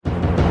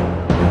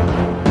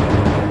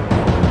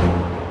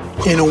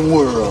In a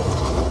world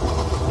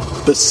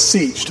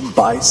besieged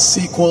by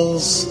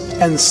sequels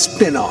and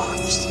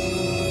spin-offs.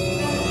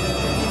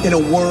 In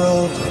a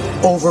world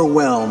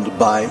overwhelmed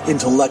by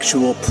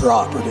intellectual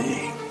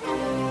property.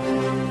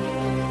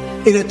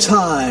 In a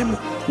time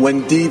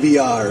when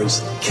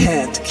DVRs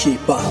can't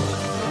keep up.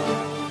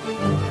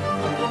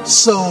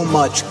 So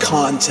much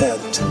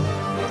content.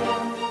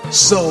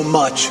 So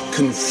much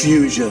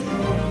confusion.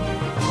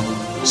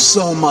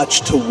 So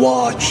much to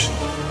watch.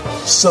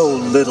 So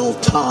little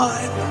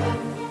time.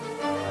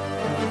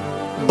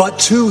 But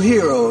two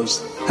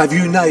heroes have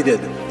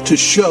united to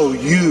show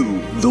you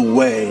the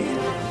way.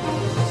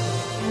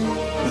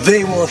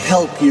 They will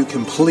help you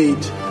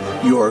complete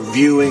your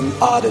viewing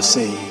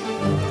odyssey.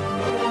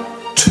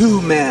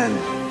 Two men,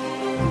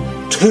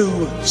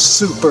 two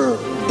super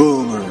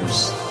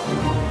boomers,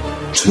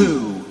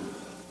 two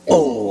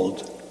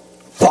old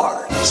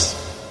farts.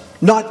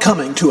 Not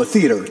coming to a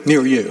theater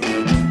near you.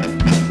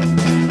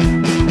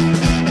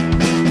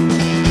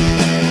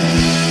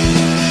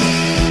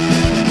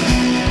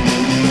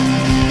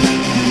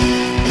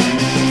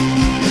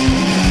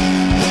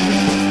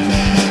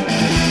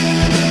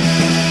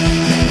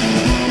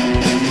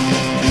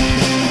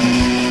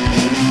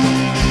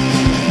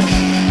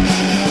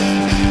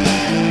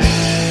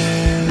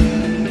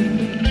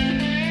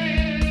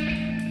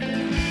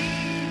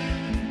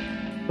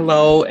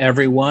 Hello,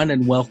 everyone,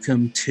 and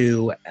welcome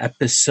to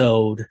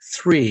episode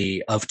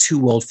 3 of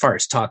Two Old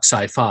Farts Talk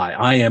Sci-Fi.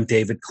 I am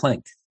David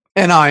Clink.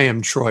 And I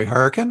am Troy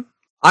Harkin.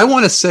 I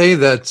want to say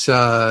that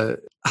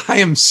I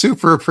am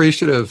super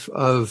appreciative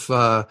of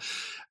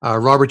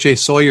Robert J.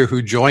 Sawyer,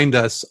 who joined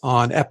us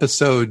on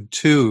episode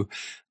 2,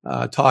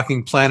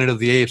 Talking Planet of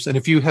the Apes. And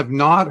if you have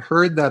not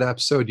heard that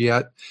episode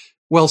yet,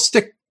 well,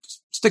 stick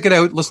it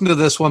out, listen to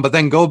this one, but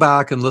then go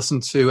back and listen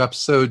to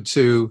episode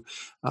 2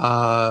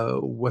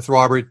 with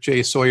Robert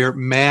J. Sawyer.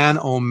 Man,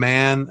 oh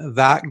man,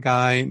 that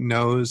guy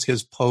knows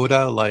his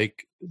POTA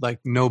like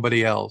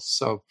nobody else.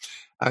 So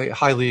I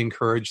highly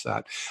encourage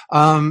that.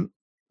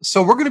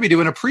 So we're going to be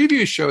doing a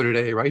preview show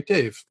today, right,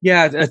 Dave?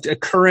 Yeah, a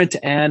current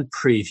and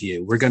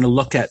preview. We're going to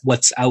look at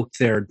what's out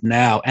there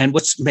now and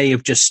what may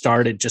have just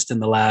started just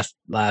in the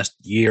last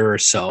year or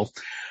so.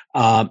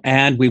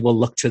 And we will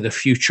look to the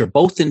future,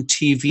 both in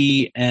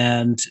TV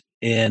and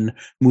in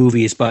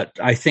movies. But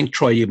I think,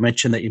 Troy, you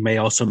mentioned that you may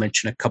also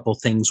mention a couple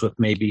things with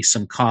maybe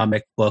some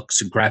comic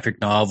books and graphic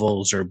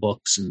novels or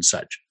books and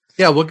such.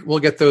 Yeah, we'll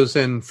get those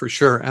in for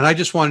sure. And I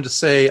just wanted to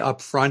say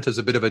up front as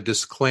a bit of a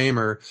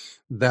disclaimer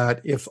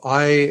that if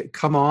I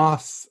come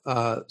off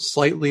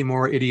slightly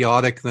more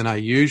idiotic than I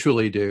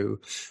usually do,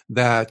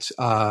 that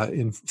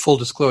in full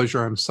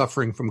disclosure, I'm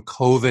suffering from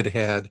COVID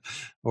head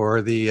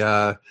or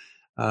the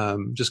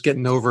just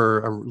getting over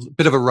a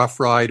bit of a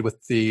rough ride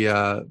with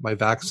the my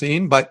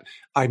vaccine, but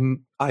I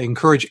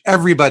encourage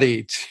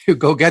everybody to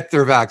go get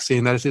their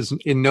vaccine. That is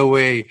in no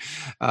way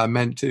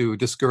meant to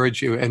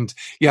discourage you. And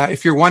yeah,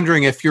 if you're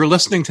wondering, if you're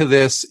listening to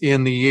this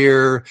in the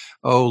year,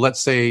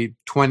 let's say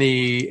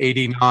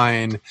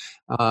 2089,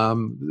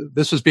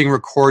 this was being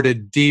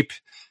recorded deep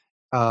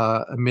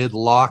amid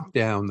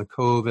lockdown, the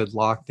COVID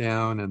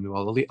lockdown,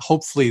 and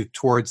hopefully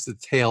towards the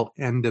tail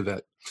end of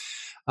it.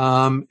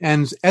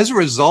 And as a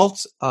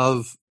result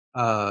of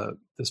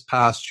this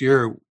past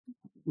year,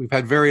 we've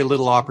had very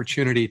little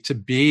opportunity to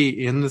be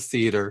in the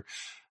theater,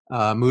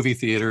 movie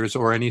theaters,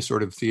 or any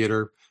sort of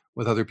theater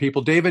with other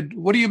people. David,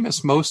 what do you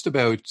miss most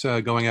about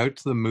going out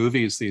to the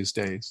movies these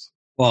days?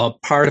 Well,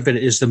 part of it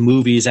is the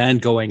movies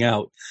and going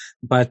out,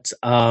 but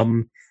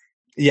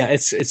yeah,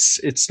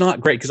 it's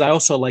not great because I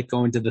also like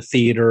going to the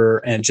theater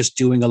and just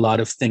doing a lot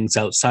of things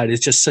outside.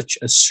 It's just such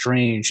a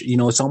strange,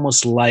 it's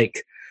almost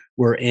like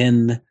we're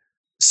in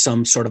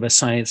some sort of a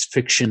science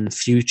fiction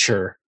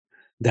future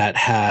that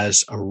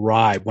has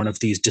arrived, one of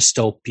these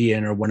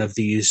dystopian or one of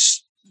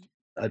these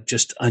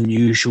just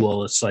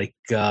unusual. It's like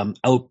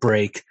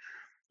Outbreak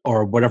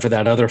or whatever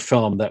that other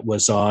film that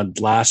was on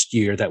last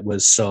year that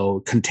was so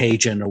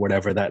Contagion or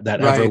whatever that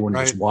right, everyone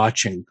was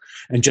watching,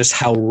 and just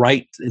how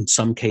right in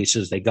some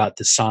cases they got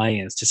the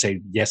science to say,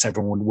 yes,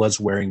 everyone was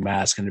wearing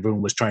masks and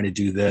everyone was trying to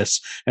do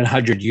this. And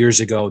 100 years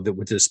ago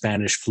with the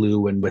Spanish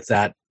flu and with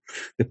that,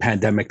 the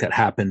pandemic that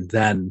happened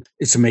then,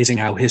 it's amazing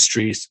how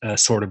history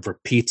sort of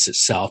repeats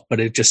itself.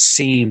 But it just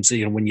seems,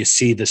 when you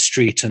see the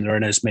streets and there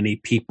aren't as many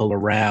people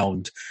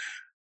around,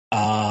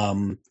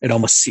 it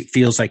almost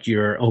feels like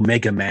you're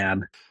Omega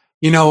Man.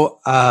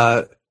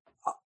 As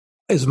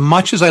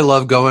much as I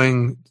love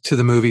going to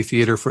the movie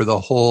theater for the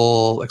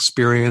whole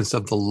experience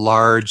of the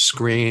large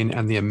screen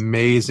and the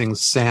amazing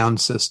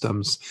sound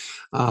systems,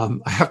 I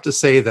have to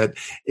say that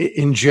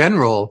in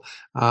general,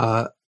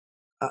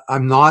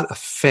 I'm not a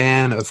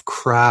fan of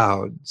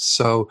crowds.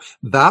 So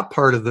that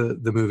part of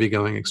the movie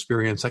going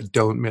experience, I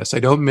don't miss. I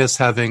don't miss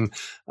having,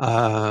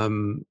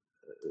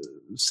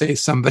 say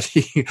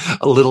somebody,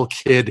 a little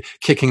kid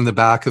kicking the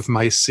back of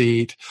my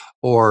seat,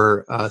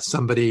 or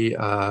somebody,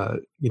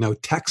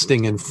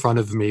 texting in front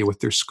of me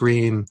with their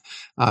screen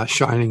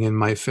shining in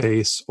my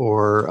face,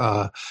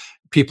 or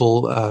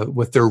people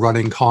with their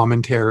running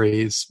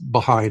commentaries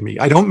behind me.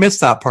 I don't miss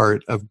that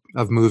part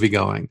of movie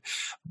going.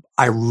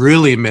 I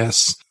really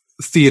miss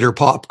theater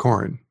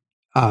popcorn.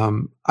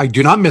 I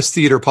do not miss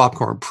theater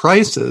popcorn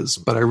prices,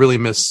 but I really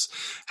miss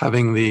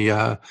having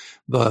the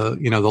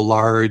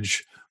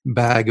large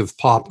bag of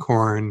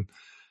popcorn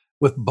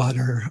with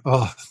butter.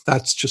 Oh,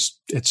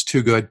 it's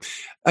too good.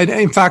 And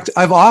in fact,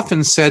 I've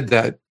often said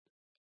that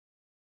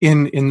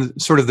in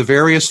sort of the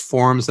various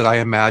forms that I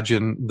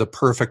imagine the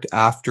perfect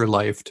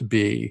afterlife to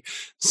be,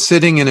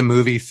 sitting in a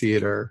movie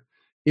theater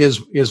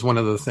is one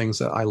of the things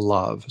that I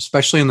love,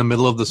 especially in the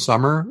middle of the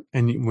summer.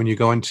 And when you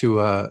go into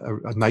a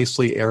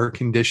nicely air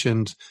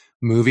conditioned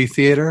movie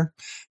theater,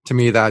 to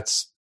me,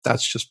 that's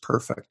just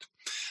perfect.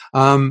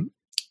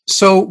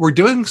 So we're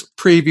doing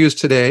previews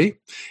today,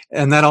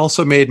 and that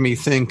also made me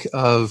think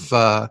of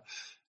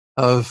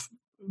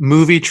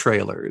movie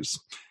trailers.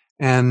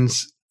 And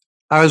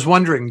I was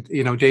wondering,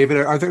 David,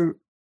 are there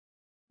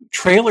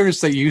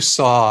trailers that you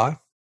saw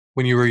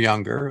when you were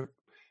younger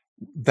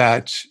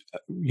that,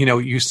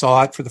 you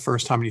saw it for the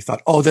first time and you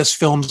thought, oh, this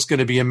film's going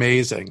to be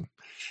amazing?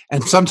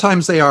 And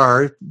sometimes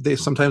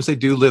sometimes they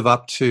do live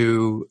up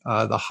to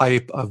the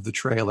hype of the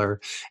trailer,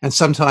 and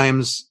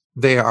sometimes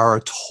they are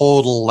a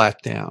total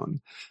letdown.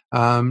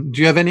 Do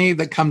you have any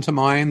that come to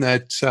mind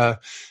that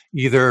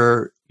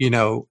either,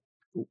 it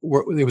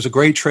was a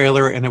great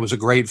trailer and it was a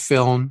great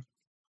film,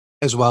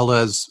 as well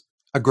as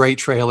a great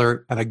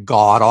trailer and a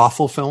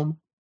god-awful film?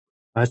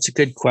 That's a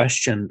good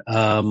question.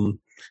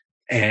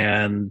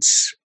 And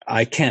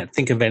I can't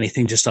think of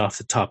anything just off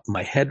the top of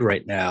my head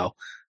right now.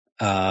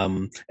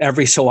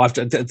 Every so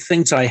often, the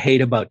things I hate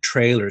about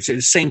trailers, it's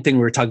the same thing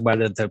we were talking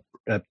about at the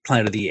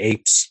Planet of the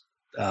Apes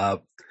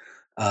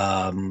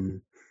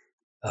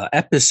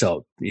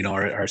episode,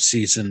 our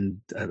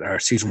season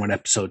 1,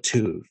 episode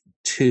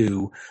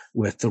 2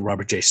 with the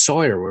Robert J.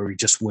 Sawyer, where we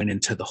just went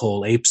into the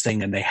whole apes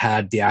thing, and they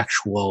had the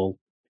actual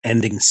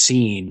ending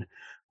scene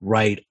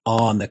right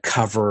on the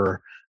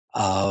cover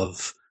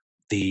of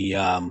the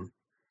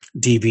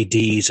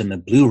DVDs and the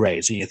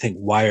Blu-rays, and you think,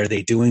 why are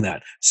they doing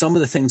that? Some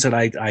of the things that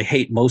I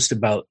hate most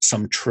about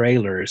some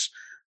trailers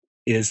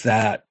is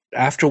that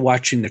after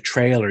watching the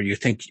trailer, you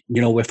think,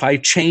 if I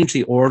change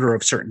the order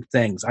of certain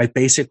things, I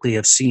basically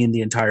have seen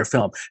the entire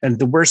film. And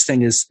the worst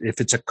thing is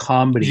if it's a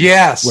comedy,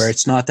 yes, where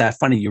it's not that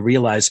funny, you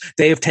realize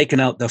they have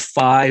taken out the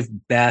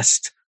 5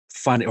 best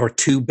funny or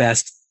 2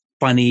 best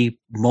funny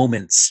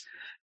moments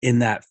in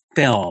that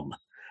film,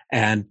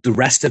 and the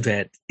rest of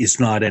it is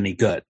not any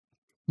good.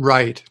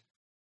 Right.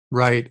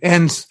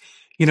 And,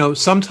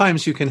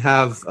 sometimes you can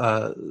have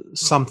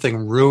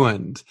something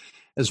ruined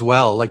as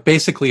well, like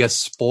basically a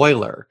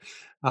spoiler.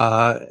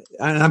 And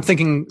I'm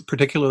thinking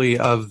particularly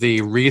of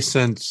the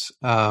recent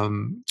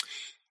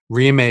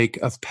remake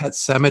of Pet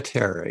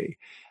Sematary.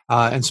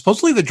 And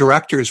supposedly there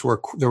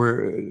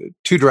were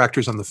 2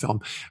 directors on the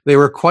film. They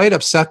were quite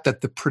upset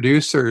that the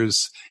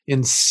producers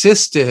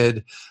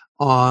insisted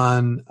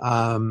on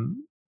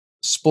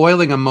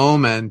spoiling a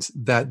moment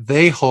that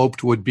they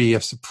hoped would be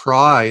a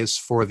surprise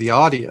for the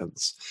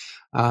audience.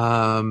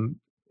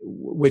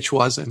 Which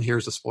was, and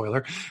here's a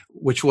spoiler,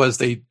 which was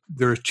there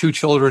are 2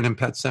 children in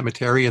Pet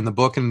Sematary. In the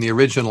book and in the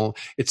original,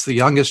 it's the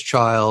youngest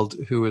child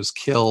who is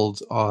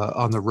killed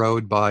on the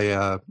road by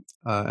an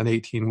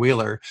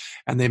 18-wheeler,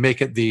 and they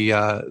make it the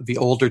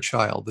older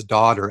child, the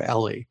daughter,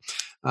 Ellie.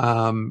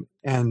 Like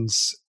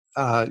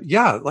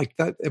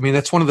that. I mean,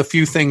 that's one of the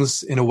few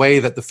things in a way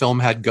that the film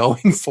had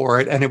going for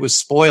it, and it was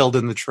spoiled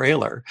in the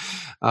trailer,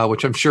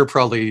 which I'm sure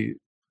probably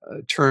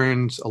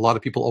turned a lot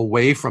of people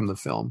away from the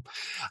film.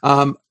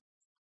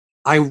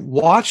 I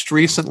watched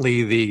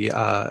recently the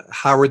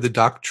Howard the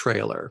Duck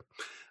trailer,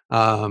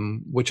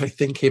 which I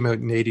think came out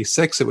in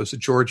 '86. It was a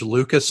George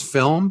Lucas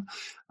film.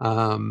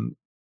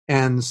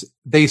 And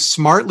they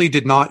smartly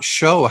did not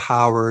show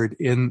Howard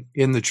in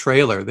the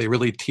trailer. They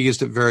really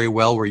teased it very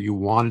well, where you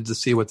wanted to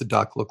see what the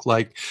duck looked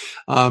like.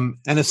 And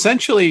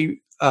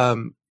essentially,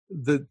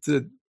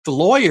 the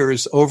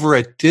lawyers over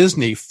at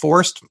Disney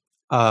forced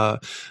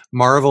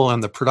Marvel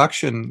and the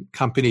production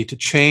company to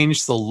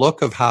change the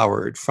look of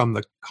Howard from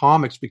the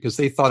comics because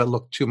they thought it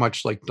looked too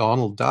much like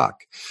Donald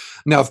Duck.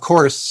 Now, of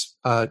course,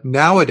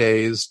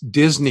 nowadays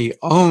Disney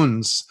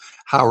owns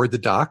Howard the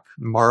Duck,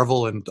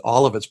 Marvel, and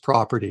all of its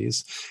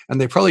properties, and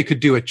they probably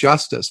could do it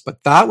justice.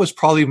 But that was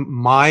probably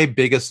my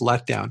biggest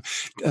letdown.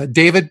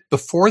 David,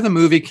 before the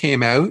movie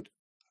came out,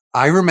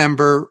 I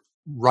remember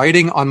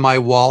writing on my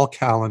wall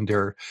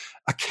calendar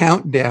a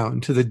countdown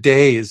to the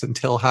days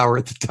until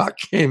Howard the Duck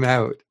came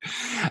out.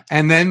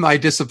 And then my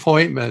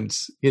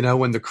disappointment,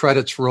 when the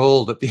credits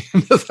rolled at the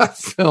end of that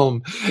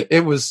film,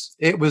 it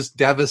was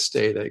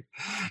devastating.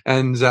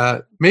 And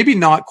maybe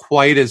not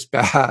quite as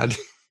bad.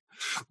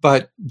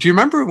 But do you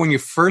remember when you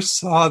first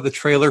saw the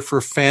trailer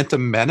for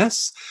Phantom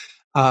Menace,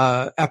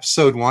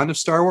 episode 1 of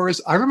Star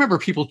Wars? I remember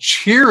people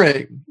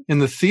cheering in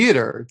the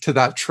theater to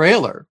that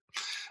trailer.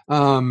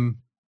 And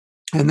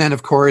then,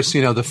 of course,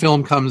 the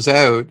film comes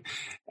out,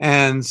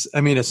 and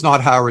I mean, it's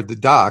not Howard the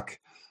Duck.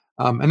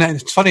 And then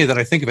it's funny that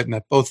I think of it in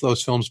that both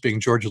those films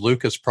being George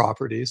Lucas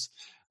properties.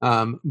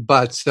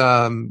 But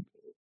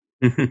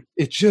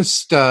it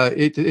just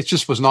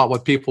was not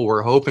what people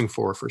were hoping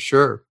for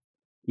sure.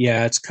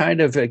 Yeah,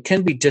 it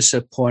can be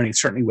disappointing.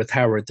 Certainly with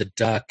Howard the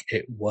Duck,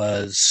 it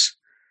was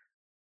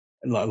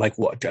like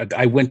what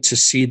I went to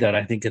see that,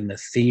 I think, in the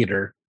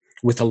theater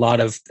with a lot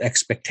of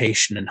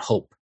expectation and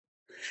hope.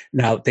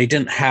 Now, they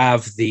didn't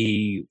have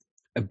the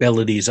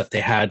abilities that they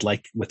had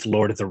like with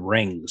Lord of the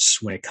Rings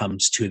when it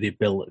comes to the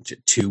ability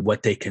to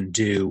what they can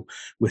do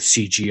with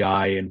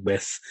CGI and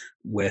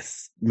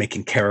with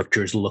making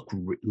characters look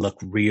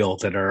real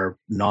that are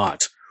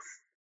not.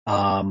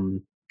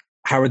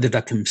 Howard the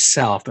Duck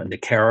himself and the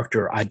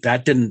character,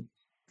 that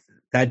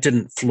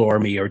didn't floor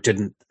me, or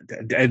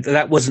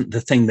that wasn't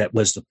the thing that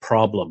was the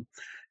problem.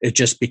 It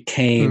just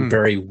became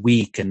very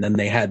weak, and then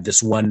they had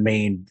this one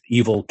main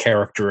evil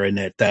character in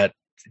it that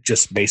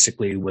just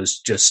basically was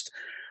just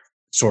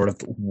sort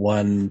of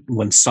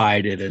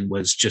one-sided and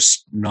was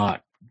just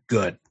not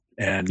good.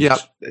 And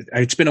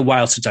it's been a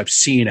while since I've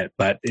seen it,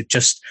 but it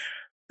just,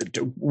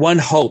 one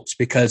hopes,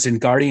 because in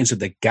Guardians of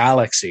the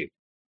Galaxy,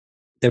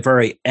 the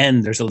very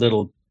end, there's a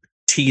little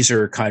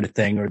teaser kind of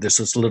thing, or there's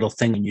this little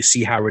thing, and you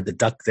see Howard the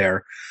Duck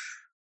there,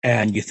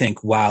 and you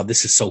think, wow,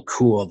 this is so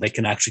cool. They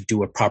can actually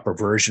do a proper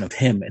version of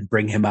him and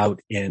bring him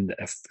out in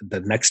the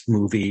next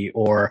movie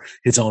or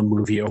his own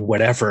movie or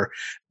whatever.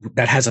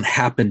 That hasn't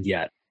happened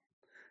yet.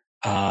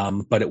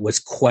 But it was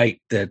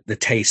quite the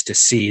taste to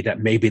see that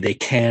maybe they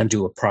can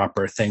do a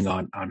proper thing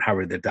on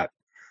Howard the Duck.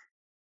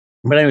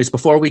 But anyways,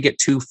 before we get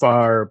too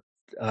far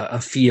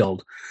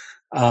afield,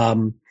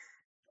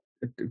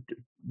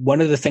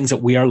 one of the things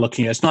that we are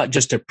looking at, it's not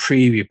just a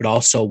preview, but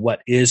also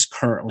what is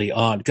currently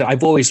on. Because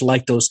I've always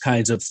liked those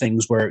kinds of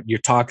things where you're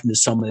talking to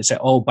someone and say,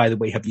 oh, by the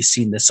way, have you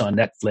seen this on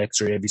Netflix,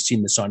 or have you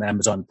seen this on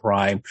Amazon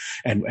Prime,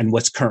 and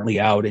what's currently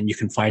out? And you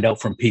can find out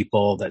from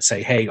people that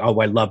say, hey, oh,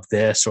 I love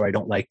this, or I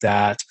don't like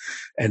that,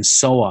 and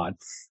so on.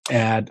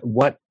 And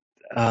what,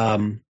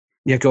 go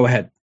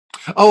ahead.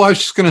 Oh, I was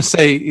just going to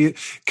say,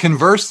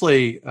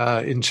 conversely,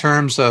 in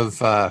terms of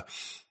a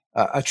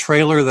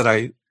trailer that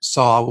I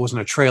saw, it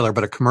wasn't a trailer,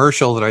 but a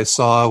commercial that I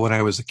saw when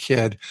I was a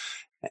kid,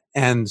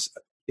 and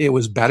it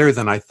was better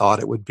than I thought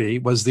it would be,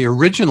 was the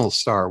original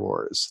Star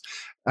Wars.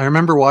 I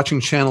remember watching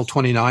Channel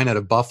 29 out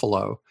of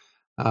Buffalo,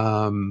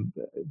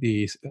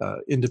 the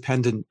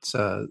independent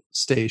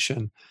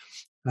station,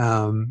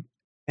 and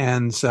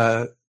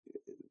it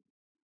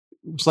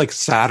was like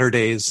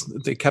Saturdays.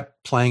 They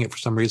kept playing it for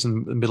some reason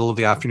in the middle of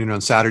the afternoon on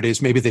Saturdays.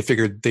 Maybe they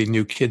figured they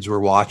knew kids were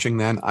watching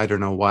then. I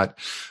don't know what.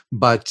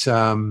 But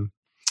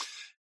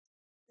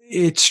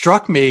it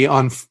struck me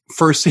on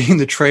first seeing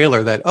the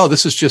trailer that, oh,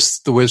 this is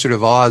just the Wizard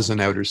of Oz in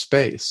outer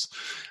space.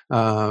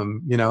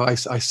 I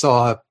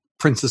saw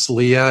Princess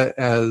Leia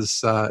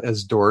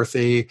as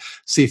Dorothy.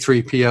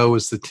 C-3PO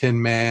was the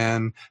Tin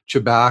Man.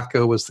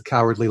 Chewbacca was the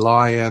Cowardly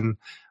Lion.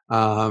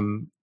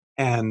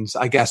 And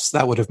I guess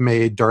that would have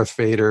made Darth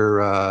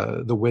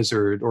Vader the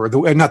Wizard, or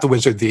not the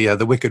Wizard,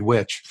 the Wicked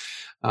Witch.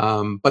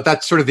 But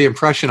that's sort of the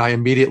impression I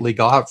immediately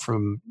got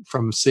from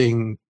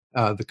seeing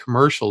the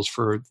commercials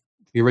for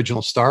the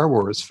original Star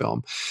Wars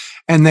film.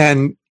 And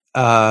then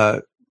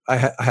I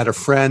had a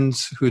friend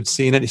who'd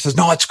seen it. He says,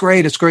 no, it's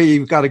great.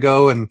 You've got to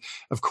go. And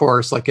of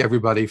course, like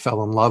everybody,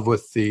 fell in love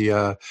with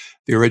the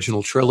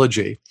original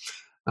trilogy.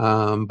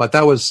 But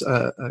that was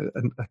a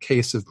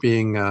case of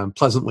being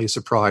pleasantly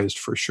surprised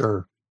for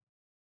sure.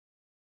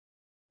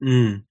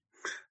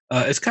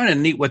 It's kind of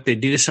neat what they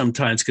do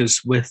sometimes,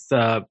 because with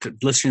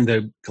listening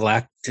to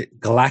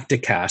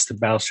Galacticast, the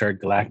Battlestar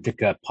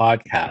Galactica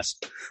podcast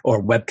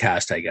or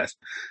webcast, I guess,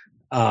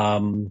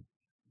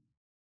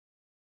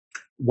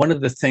 one of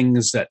the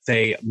things that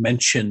they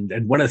mentioned,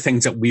 and one of the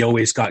things that we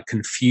always got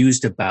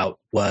confused about,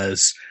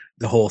 was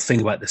the whole thing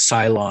about the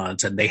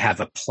Cylons, and they have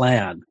a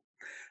plan.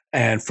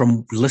 And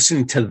from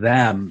listening to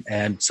them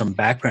and some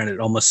background, it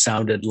almost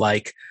sounded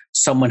like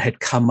someone had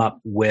come up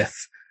with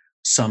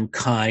some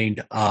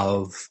kind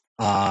of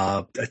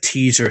a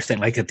teaser thing,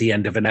 like at the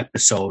end of an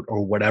episode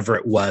or whatever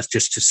it was,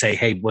 just to say,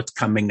 hey, what's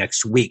coming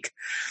next week?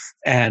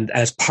 And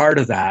as part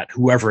of that,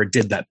 whoever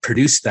did that,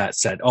 produced that,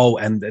 said, oh,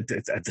 and the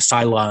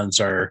Cylons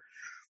are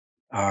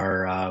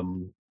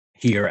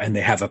here, and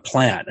they have a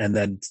plan. And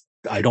then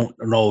I don't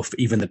know if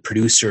even the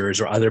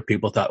producers or other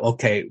people thought,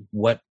 okay,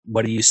 what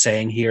are you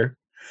saying here?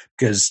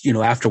 Because,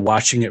 after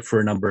watching it for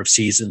a number of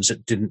seasons,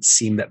 it didn't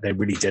seem that they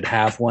really did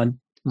have one.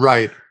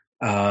 Right.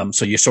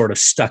 So you're sort of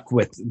stuck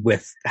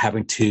with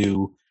having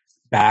to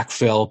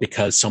backfill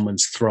because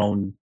someone's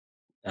thrown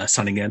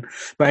something in.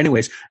 But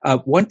anyways,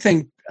 one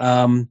thing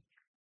I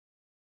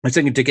was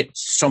thinking, to get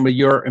some of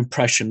your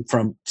impression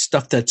from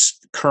stuff that's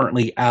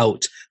currently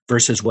out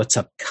versus what's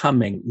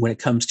upcoming when it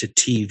comes to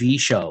TV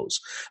shows.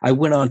 I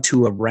went on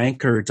to a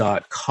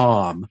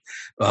ranker.com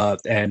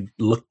and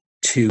looked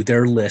to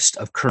their list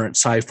of current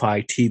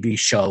sci-fi TV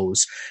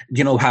shows.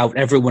 You know how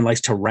everyone likes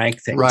to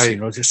rank things, right?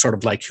 Just sort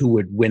of like who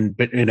would win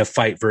in a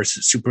fight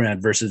versus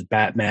Superman versus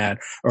Batman,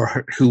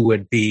 or who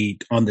would be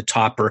on the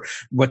top, or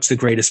what's the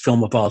greatest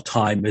film of all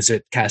time? Is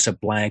it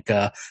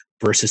Casablanca,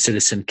 versus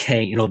Citizen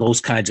Kane,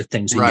 those kinds of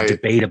things, and Right. you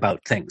debate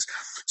about things.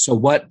 So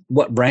what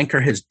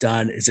Ranker has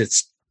done is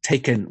it's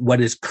taken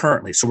what is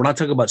currently, so we're not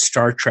talking about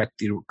Star Trek,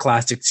 the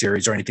classic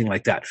series or anything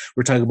like that.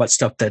 We're talking about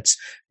stuff that's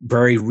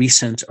very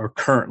recent or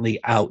currently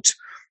out.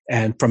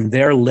 And from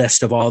their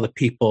list of all the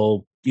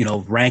people,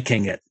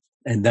 ranking it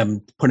and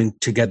them putting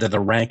together the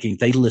ranking,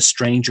 they list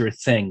Stranger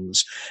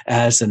Things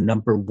as the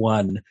number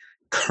one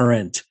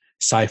current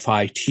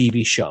sci-fi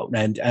TV show.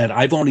 And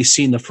I've only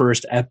seen the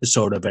first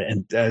episode of it.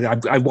 And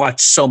I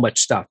watched so much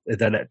stuff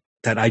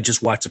that I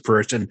just watched the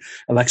first, and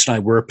Alexa and I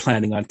were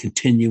planning on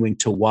continuing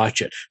to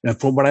watch it. Now,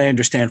 from what I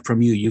understand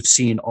from you, you've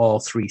seen all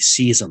 3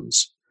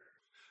 seasons.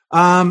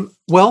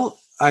 Well,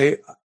 I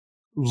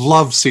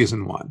love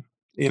season 1.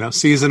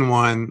 Season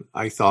 1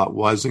 I thought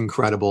was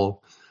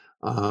incredible.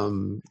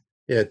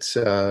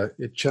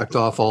 It checked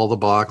off all the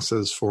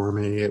boxes for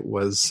me. It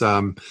was,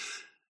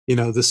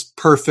 this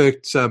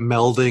perfect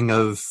melding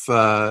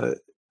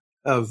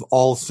of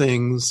all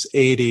things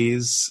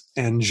 80s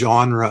and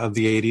genre of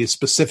the 80s,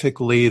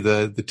 specifically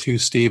the two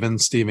Stephen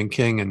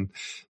King and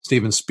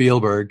Steven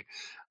Spielberg.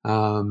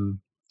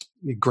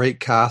 Great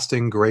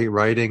casting, great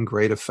writing,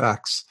 great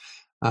effects.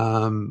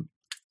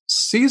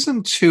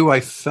 Season 2,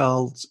 I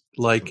felt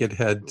like it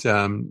had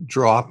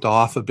dropped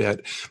off a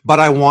bit,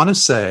 but I want to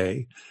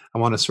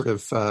sort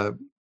of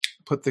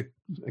put the,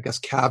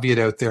 caveat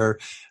out there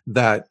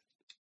that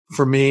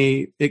for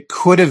me, it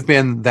could have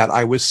been that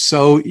I was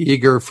so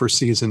eager for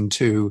season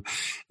 2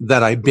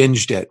 that I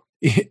binged it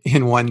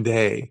in one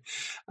day.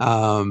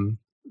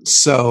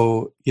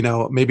 So,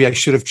 maybe I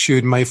should have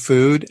chewed my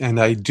food, and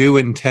I do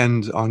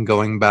intend on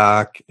going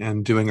back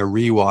and doing a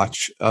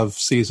rewatch of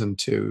season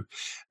 2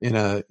 in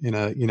a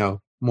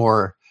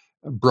more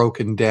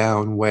broken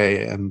down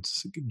way and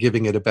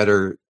giving it a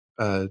better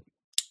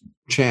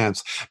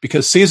chance,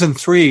 because season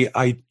 3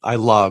 I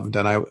loved,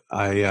 and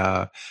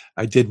I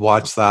did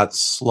watch that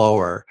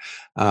slower,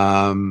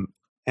 and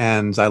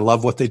I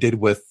love what they did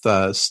with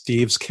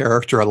Steve's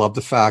character. I love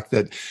the fact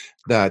that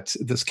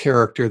this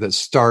character that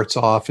starts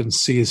off in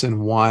season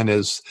 1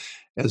 as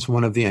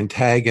one of the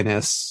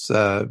antagonists,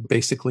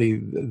 basically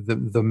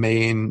the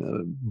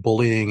main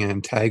bullying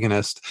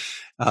antagonist,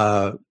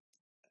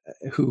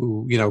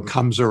 who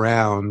comes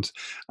around,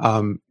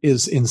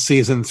 is in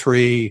season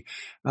 3,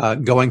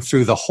 going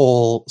through the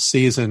whole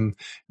season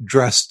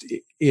dressed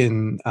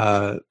in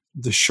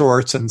the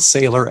shorts and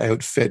sailor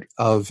outfit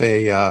of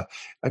I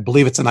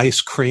believe it's an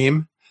ice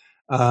cream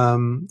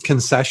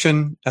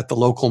concession at the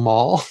local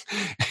mall.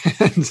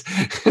 and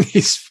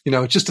he's,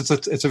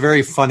 it's a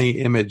very funny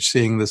image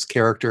seeing this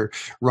character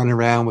run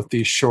around with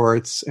these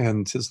shorts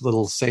and his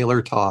little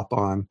sailor top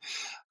on.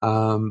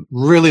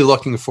 Really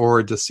looking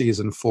forward to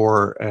season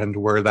 4 and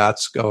where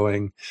that's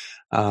going.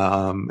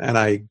 And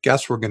I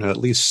guess we're going to at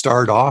least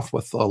start off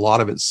with a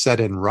lot of it set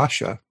in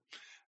Russia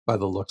by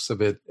the looks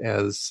of it,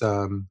 as,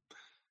 oh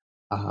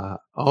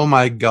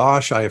my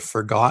gosh, I have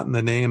forgotten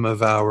the name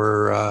of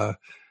our,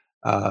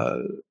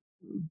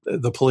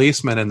 the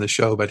policeman in the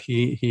show, but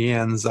he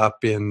ends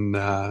up in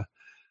Russia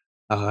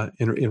at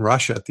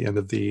the end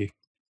of the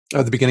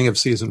beginning of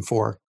season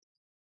 4.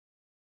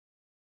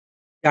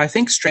 I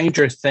think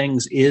Stranger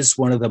Things is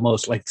one of the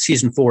most,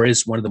 season 4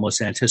 is one of the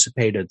most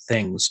anticipated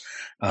things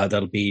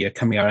that'll be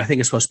coming out. I think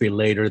it's supposed to be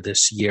later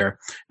this year.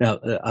 Now,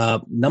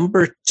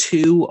 number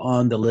 2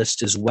 on the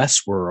list is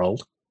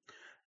Westworld.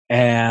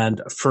 And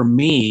for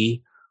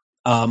me,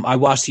 I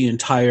watched the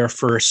entire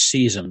first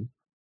season,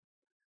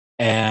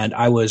 and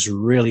I was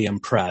really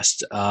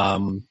impressed.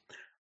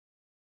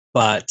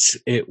 But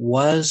it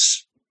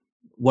was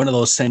one of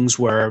those things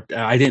where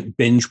I didn't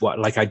binge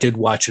watch, I did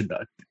watch it,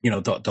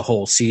 the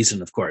whole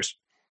season, of course.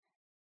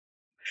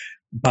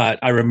 But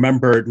I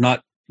remember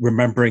not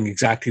remembering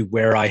exactly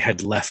where I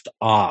had left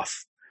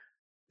off.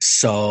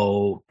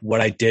 So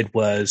what I did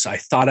was I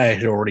thought I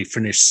had already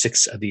finished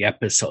 6 of the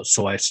episodes,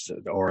 so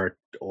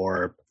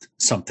or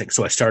something.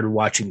 So I started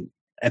watching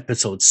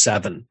episode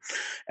 7,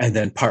 and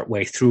then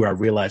partway through I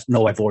realized,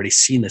 no, I've already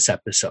seen this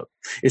episode.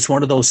 It's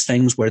one of those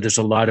things where there's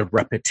a lot of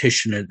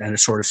repetition, and it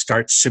sort of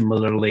starts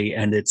similarly,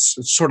 and it's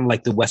sort of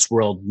like the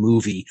Westworld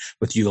movie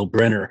with Yul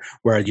Brynner,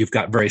 where you've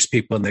got various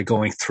people and they're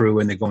going through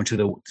and they're going to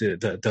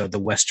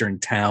the western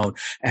town,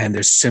 and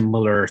there's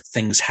similar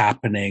things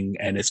happening,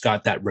 and it's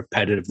got that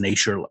repetitive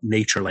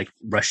nature like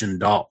Russian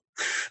Doll.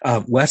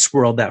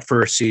 Westworld, that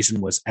first season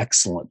was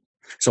excellent.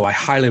 So I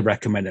highly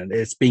recommend it.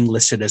 It's being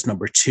listed as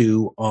number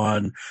 2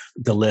 on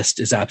the list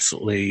is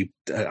absolutely,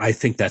 I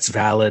think that's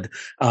valid.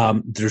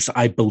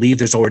 I believe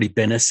there's already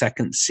been a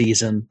second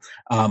season.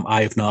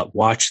 I have not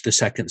watched the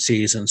second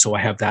season, so I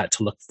have that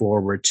to look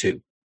forward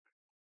to.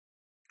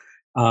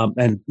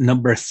 And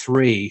number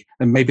 3,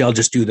 and maybe I'll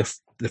just do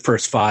the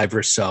first 5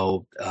 or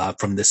so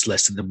from this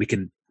list, and then we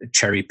can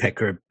cherry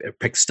pick or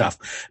pick stuff.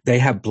 They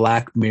have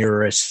Black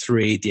Mirror as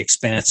 3, The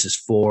Expanse is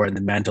 4, and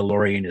The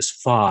Mandalorian is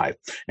 5.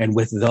 And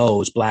with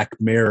those, Black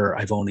Mirror,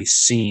 I've only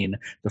seen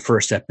the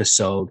first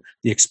episode.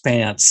 The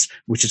Expanse,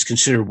 which is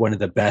considered one of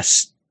the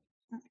best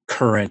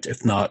current,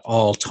 if not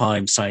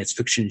all-time science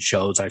fiction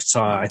shows.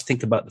 I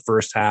think about the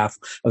first half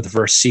of the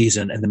first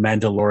season and The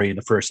Mandalorian,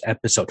 the first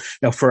episode.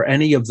 Now, for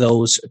any of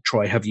those,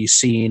 Troy, have you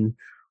seen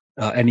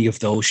any of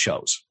those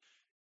shows?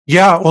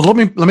 Yeah, well,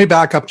 let me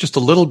back up just a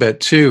little bit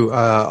too.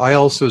 I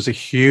also was a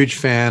huge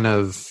fan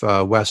of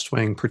West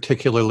Wing,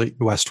 particularly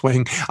West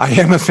Wing. I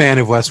am a fan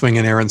of West Wing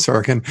and Aaron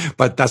Sorkin,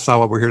 but that's not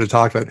what we're here to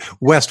talk about.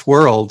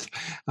 Westworld,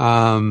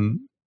 and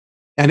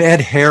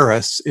Ed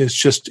Harris is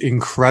just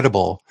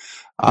incredible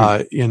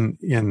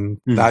in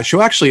that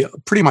show. Actually,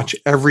 pretty much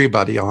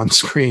everybody on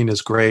screen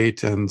is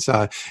great. And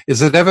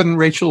is it Evan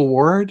Rachel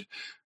Ward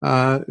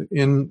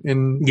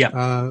in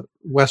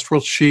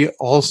Westworld? She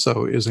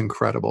also is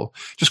incredible.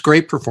 Just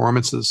great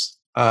performances.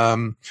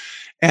 And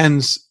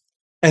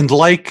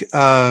like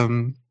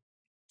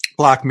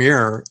Black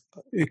Mirror,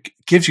 it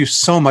gives you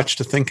so much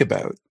to think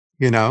about.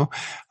 You know,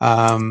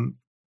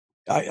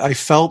 I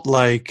felt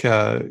like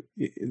it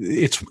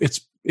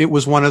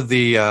was one of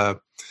the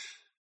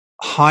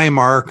high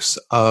marks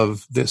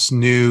of this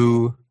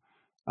new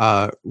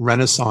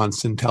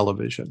renaissance in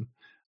television,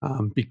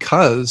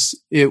 because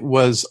it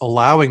was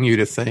allowing you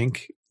to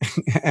think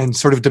and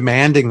sort of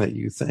demanding that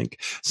you think,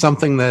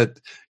 something that,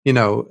 you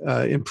know,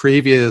 in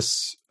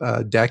previous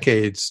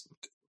decades,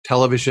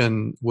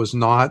 television was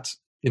not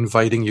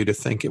inviting you to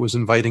think. It was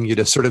inviting you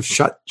to sort of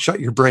shut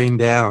your brain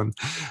down.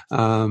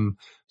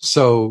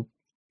 So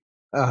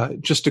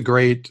just a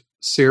great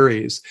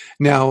series.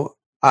 Now,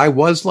 I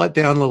was let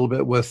down a little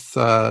bit with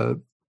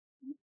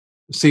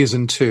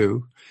season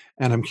 2,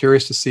 and I'm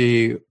curious to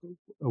see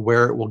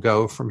where it will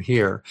go from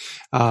here.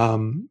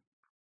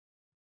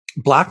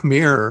 Black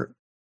Mirror,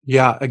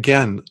 yeah,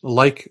 again,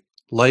 like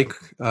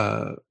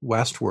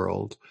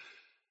Westworld,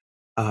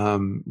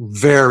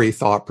 very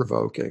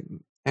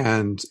thought-provoking,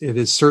 and it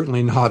is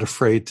certainly not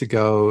afraid to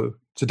go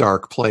to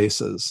dark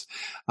places.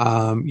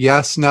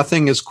 Yes,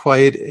 nothing is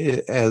quite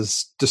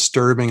as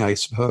disturbing, I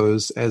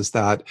suppose, as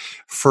that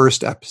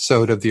first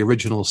episode of the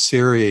original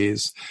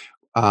series,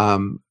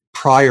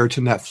 prior to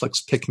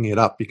Netflix picking it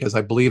up, because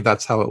I believe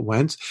that's how it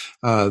went.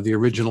 The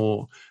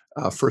original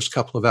first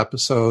couple of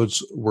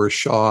episodes were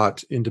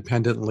shot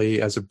independently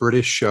as a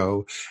British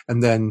show,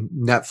 and then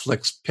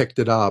Netflix picked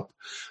it up.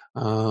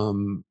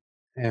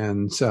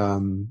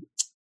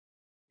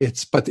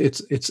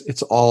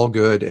 It's all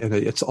good, and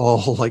it's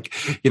all, like,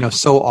 you know,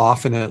 so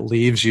often it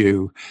leaves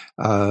you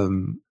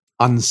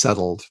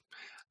unsettled.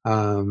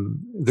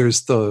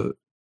 There's the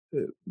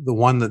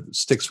one that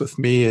sticks with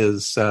me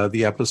is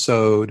the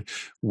episode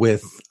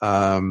with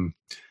the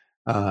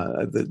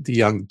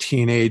young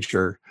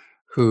teenager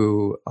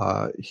who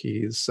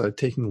he's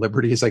taking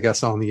liberties, I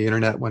guess, on the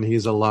internet when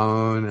he's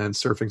alone and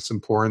surfing some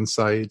porn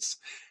sites.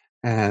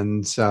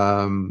 And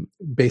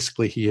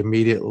basically he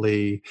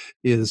immediately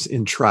is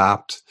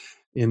entrapped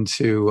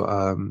into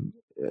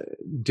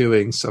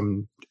doing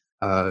some,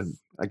 I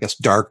guess,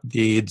 dark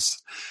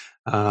deeds.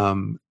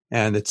 And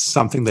it's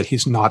something that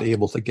he's not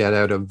able to get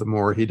out of. The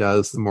more he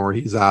does, the more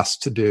he's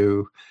asked to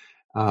do.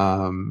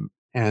 And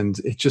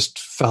it just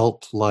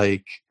felt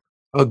like,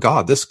 oh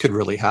God, this could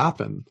really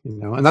happen, you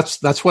know? And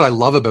that's what I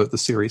love about the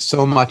series.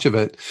 So much of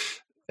it,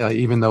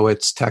 even though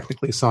it's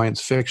technically science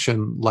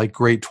fiction, like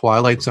great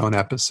Twilight Zone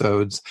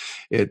episodes,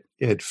 it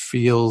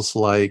feels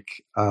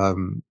like,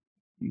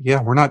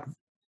 we're not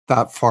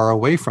that far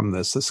away from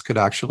this. This could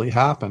actually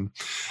happen.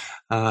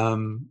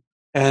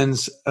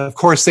 And of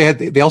course,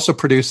 they also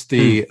produced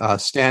the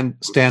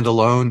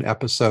standalone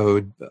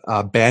episode,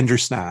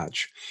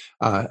 Bandersnatch.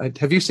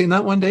 Have you seen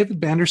that one, David?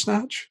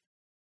 Bandersnatch?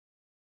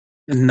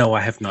 No,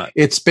 I have not.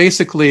 It's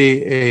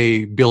basically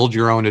a build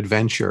your own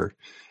adventure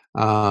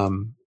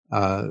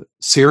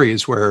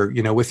series where,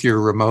 you know, with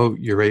your remote,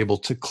 you're able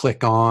to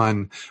click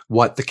on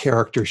what the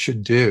character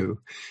should do.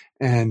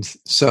 And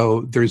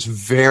so there's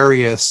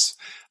various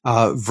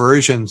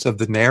versions of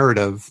the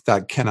narrative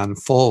that can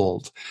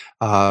unfold,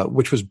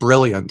 which was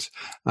brilliant.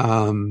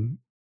 So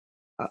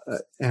I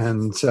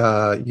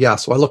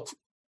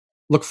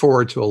look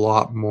forward to a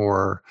lot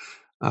more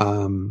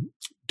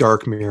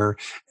Black Mirror.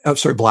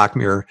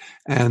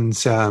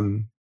 And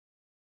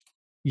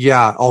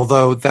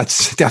although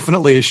that's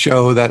definitely a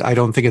show that I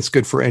don't think it's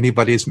good for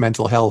anybody's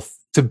mental health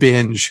to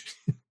binge.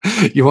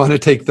 You want to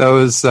take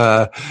those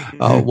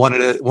one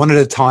at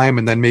a time,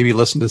 and then maybe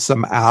listen to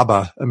some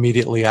ABBA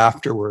immediately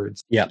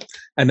afterwards. Yeah,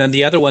 and then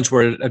the other ones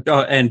were,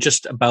 and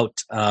just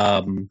about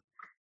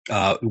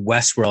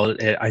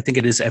Westworld. I think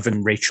it is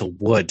Evan Rachel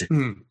Wood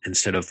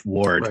instead of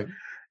Ward. Right.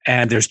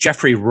 And there's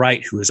Jeffrey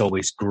Wright, who is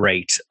always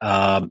great.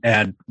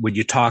 And when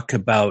you talk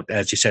about,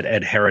 as you said,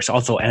 Ed Harris,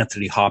 also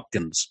Anthony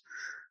Hopkins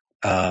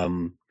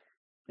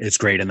is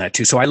great in that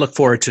too. So I look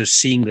forward to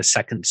seeing the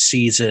second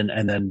season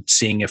and then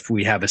seeing if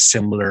we have a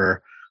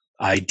similar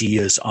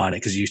ideas on it.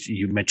 Because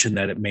you mentioned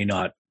that it may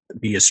not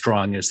be as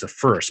strong as the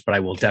first, but I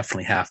will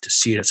definitely have to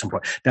see it at some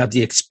point. Now,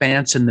 The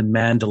Expanse and The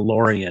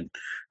Mandalorian,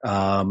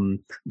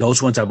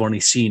 those ones I've only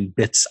seen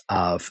bits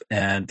of,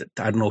 and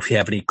I don't know if you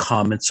have any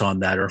comments on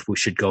that or if we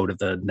should go to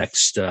the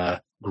next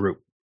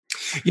group.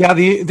 Yeah,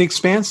 the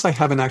Expanse I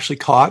haven't actually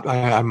caught.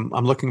 I'm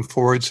looking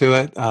forward to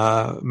it.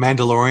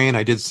 Mandalorian,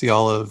 I did see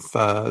all of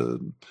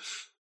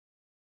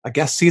I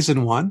guess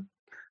season 1.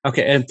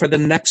 Okay, and for the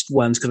next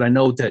ones, because I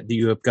know that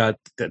you have got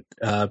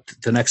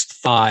the next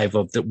 5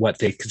 of what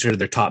they consider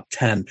their top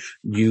 10,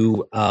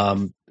 you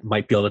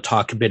might be able to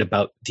talk a bit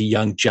about the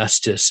Young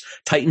Justice.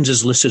 Titans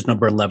is listed as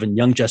number 11.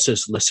 Young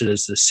Justice listed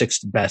as the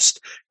 6th best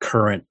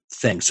current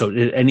thing. So,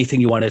 anything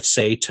you want to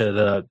say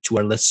to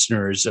our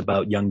listeners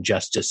about Young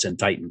Justice and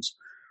Titans?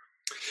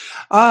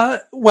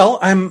 Well,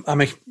 I'm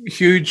a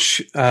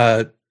huge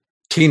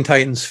Teen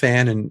Titans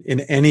fan in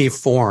any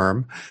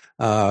form.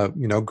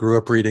 Grew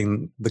up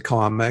reading the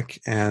comic,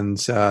 and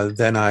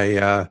then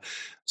I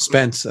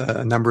spent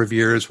a number of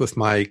years with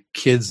my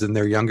kids in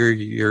their younger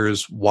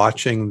years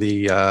watching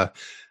the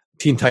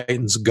Teen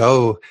Titans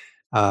Go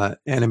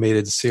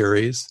animated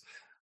series.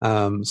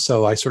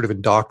 So I sort of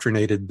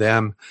indoctrinated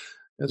them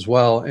as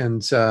well.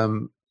 And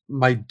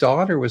my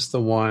daughter was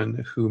the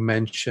one who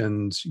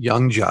mentioned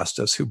Young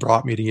Justice, who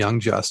brought me to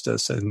Young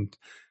Justice. And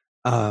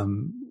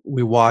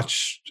we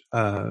watched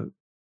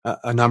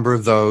a number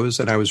of those,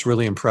 and I was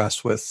really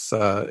impressed with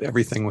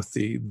everything with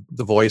the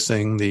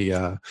voicing.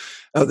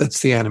 That's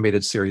the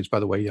animated series, by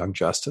the way, Young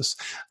Justice.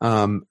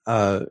 So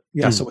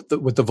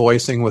with the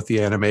voicing, with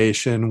the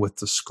animation, with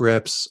the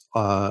scripts,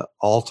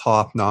 all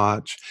top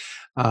notch.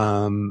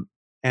 And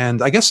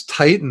I guess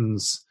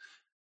Titans,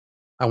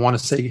 I want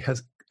to say,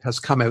 has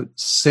come out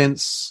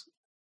since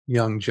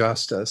Young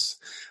Justice.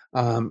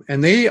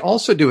 And they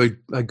also do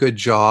a good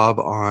job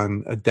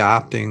on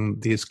adapting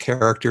these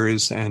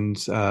characters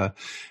and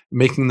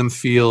making them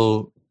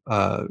feel,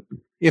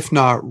 if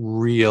not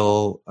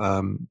real,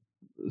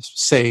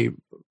 say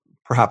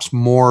perhaps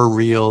more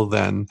real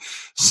than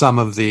some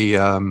of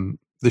the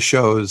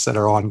shows that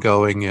are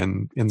ongoing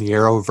in the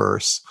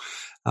Arrowverse.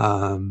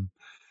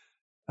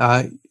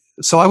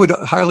 So I would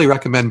highly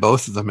recommend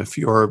both of them if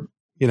you're,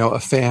 a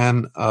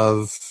fan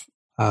of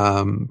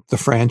the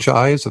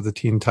franchise of the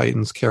Teen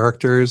Titans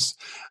characters,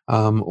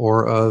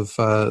 or of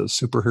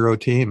superhero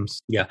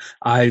teams. Yeah,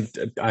 I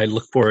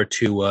look forward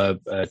to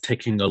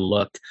taking a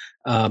look.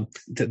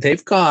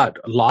 They've got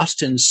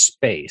Lost in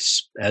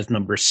Space as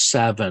number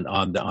 7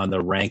 on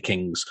the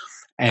rankings,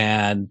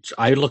 and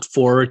I look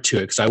forward to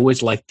it because I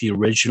always liked the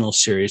original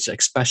series,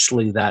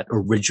 especially that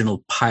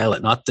original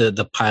pilot, not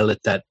the pilot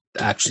that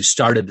actually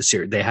started the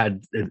series. They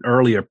had an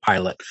earlier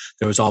pilot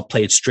that was all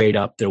played straight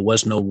up. There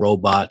was no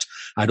robot.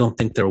 I don't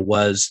think there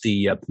was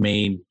the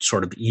main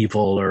sort of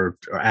evil or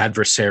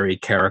adversary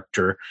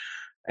character.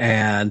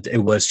 And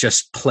it was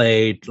just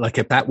played like,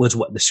 if that was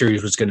what the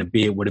series was going to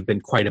be, it would have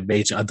been quite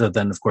amazing, other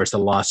than, of course, the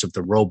loss of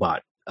the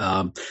robot,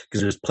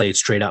 because it was played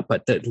straight up.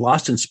 But the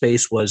Lost in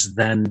Space was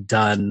then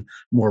done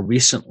more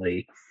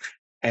recently.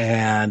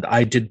 And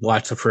I did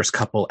watch the first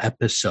couple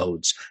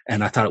episodes,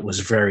 and I thought it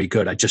was very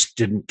good. I just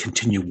didn't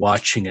continue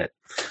watching it.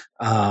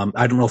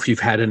 I don't know if you've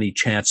had any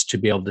chance to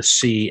be able to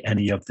see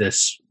any of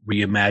this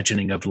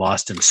reimagining of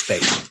Lost in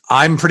Space.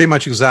 I'm pretty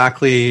much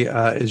exactly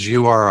as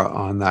you are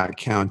on that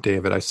count,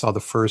 David. I saw the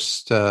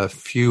first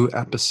few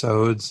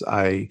episodes.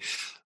 I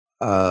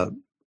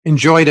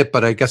enjoyed it,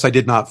 but I guess I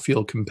did not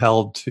feel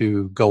compelled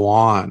to go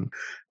on.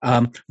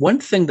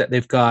 One thing that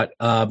they've got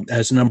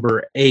as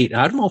number 8,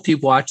 I don't know if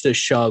you've watched this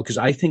show, because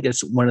I think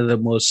it's one of the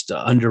most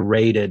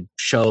underrated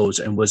shows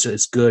and was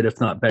as good, if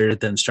not better,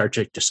 than Star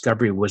Trek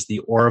Discovery, was the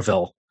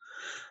Orville,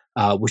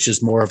 which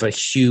is more of a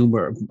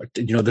humor.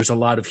 There's a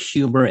lot of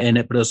humor in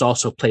it, but it was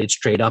also played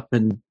straight up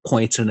in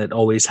points, and it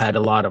always had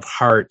a lot of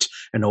heart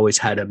and always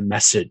had a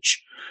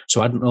message.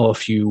 So I don't know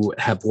if you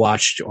have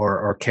watched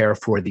or care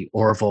for the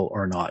Orville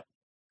or not.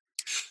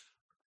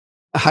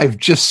 I've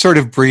just sort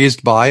of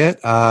breezed by it.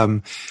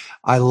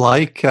 I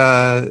like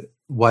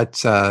what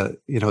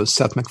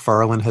Seth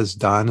MacFarlane has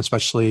done,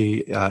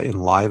 especially in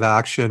live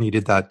action. He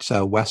did that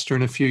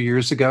Western a few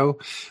years ago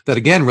that,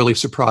 again, really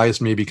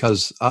surprised me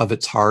because of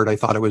its heart. I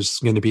thought it was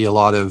going to be a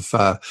lot of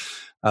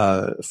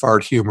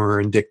fart humor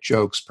and dick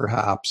jokes,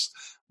 perhaps.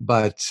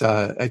 But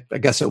I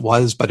guess it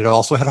was, but it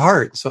also had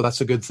heart. So that's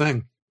a good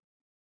thing.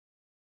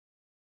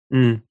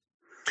 Mm.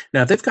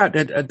 Now they've got,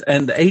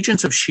 and the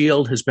Agents of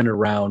S.H.I.E.L.D. has been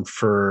around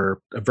for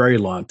a very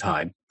long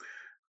time.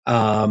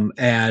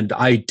 And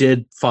I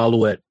did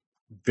follow it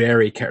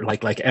very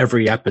like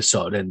every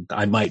episode. And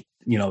I might,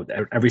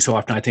 every so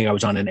often, I think I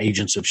was on an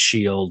Agents of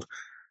S.H.I.E.L.D.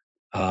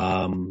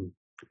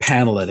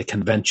 Panel at a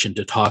convention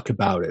to talk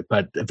about it.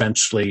 But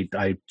eventually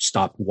I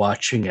stopped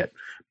watching it.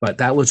 But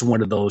that was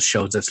one of those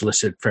shows that's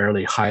listed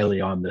fairly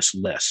highly on this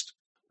list.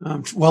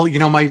 Well,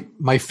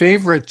 my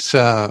favorite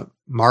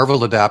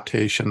Marvel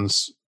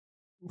adaptations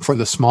for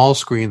the small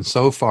screen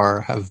so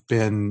far have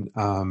been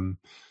the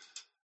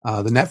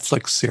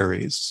Netflix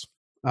series,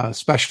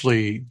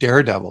 especially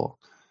Daredevil,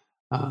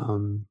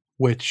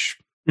 which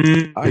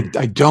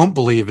I don't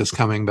believe is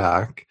coming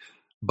back,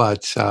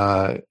 but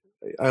I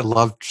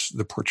loved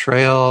the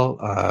portrayal,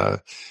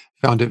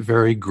 found it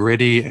very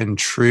gritty and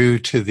true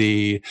to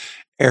the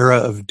era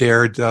of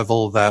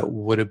Daredevil that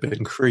would have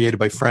been created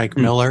by Frank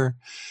Miller.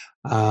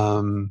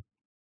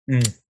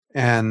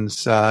 and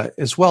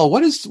as well.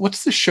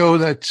 What's the show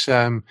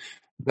that?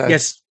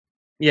 Yes.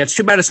 Yeah, it's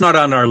too bad it's not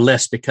on our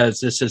list because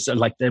this is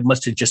like, it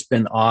must have just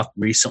been off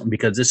recently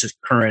because this is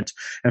current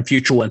and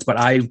future ones. But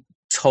I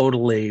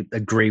totally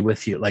agree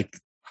with you. Like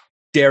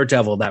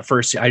Daredevil, that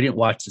first, I didn't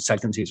watch the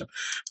second season.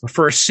 The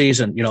first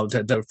season,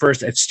 the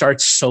first, it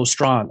starts so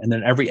strong. And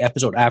then every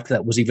episode after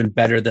that was even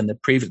better than the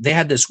previous. They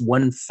had this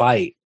one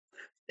fight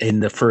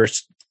in the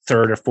first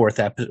third or fourth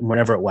episode,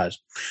 whatever it was,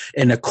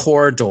 in a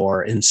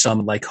corridor in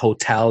some like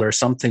hotel or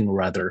something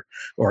or other,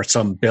 or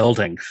some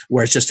building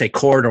where it's just a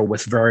corridor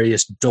with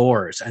various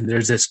doors. And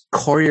there's this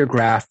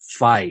choreographed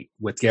fight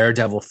with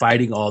Daredevil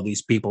fighting all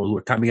these people who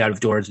are coming out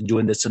of doors and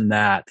doing this and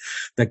that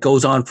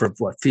goes on for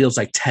what feels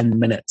like 10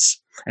 minutes.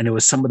 And it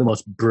was some of the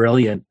most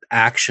brilliant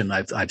action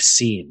I've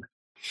seen.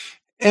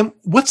 And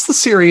what's the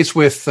series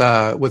with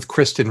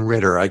Kristen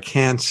Ritter? I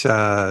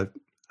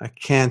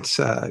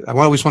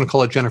always want to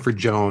call it Jennifer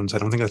Jones. I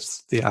don't think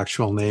that's the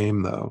actual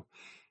name, though.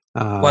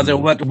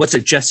 What's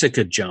it?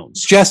 Jessica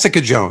Jones. Jessica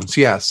Jones,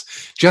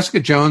 yes. Jessica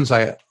Jones,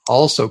 I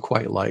also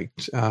quite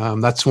liked.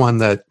 That's one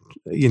that,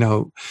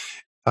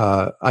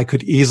 I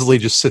could easily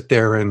just sit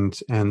there and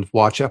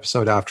watch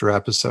episode after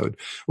episode,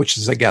 which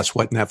is, I guess,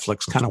 what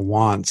Netflix kind of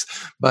wants.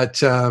 But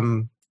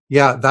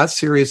that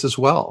series as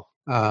well.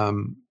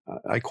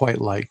 I quite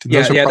liked.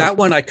 That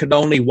one I could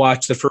only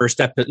watch the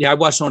first episode. Yeah, I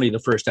watched only the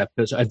first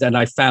episode. And then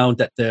I found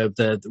that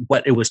the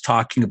what it was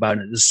talking about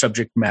in the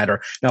subject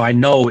matter. Now I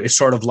know it's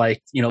sort of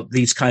like,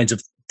 these kinds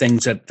of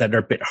things that are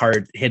a bit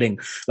hard hitting.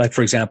 Like,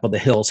 for example, The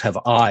Hills Have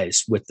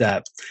Eyes with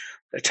that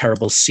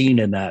terrible scene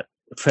in that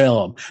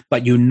film,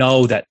 but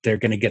that they're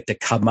going to get the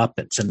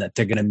comeuppance and that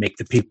they're going to make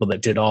the people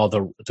that did all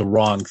the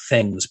wrong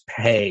things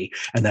pay.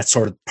 And that's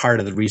sort of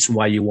part of the reason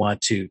why you want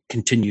to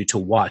continue to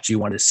watch. You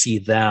want to see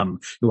them.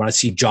 You want to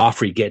see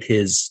Joffrey get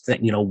his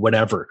thing,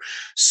 whatever.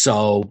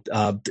 So,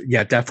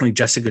 definitely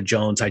Jessica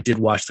Jones. I did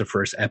watch the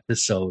first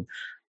episode.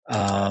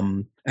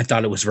 I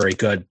thought it was very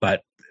good,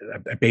 but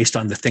based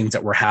on the things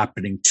that were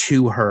happening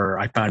to her,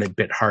 I found it a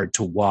bit hard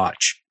to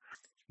watch.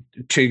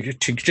 To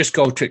just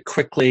go to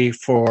quickly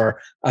for,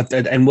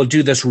 and we'll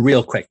do this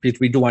real quick because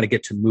we do want to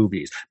get to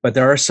movies, but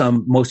there are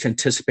some most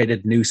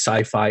anticipated new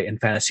sci-fi and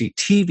fantasy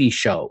TV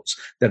shows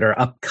that are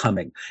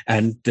upcoming.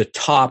 And the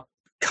top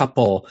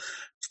couple,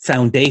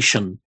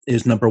 Foundation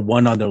is number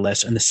one on their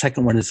list. And the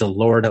second one is The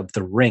Lord of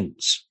the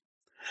Rings.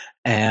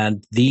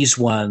 And these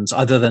ones,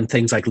 other than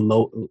things like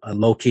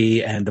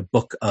Loki and the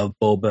Book of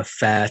Boba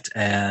Fett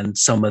and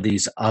some of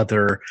these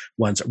other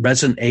ones,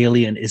 Resident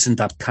Alien isn't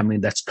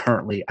upcoming. That's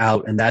currently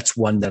out. And that's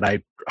one that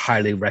I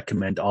highly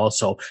recommend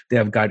also. They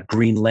have got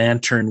Green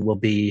Lantern will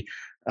be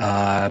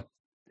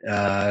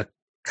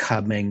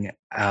coming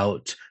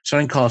out.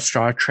 Something called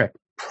Star Trek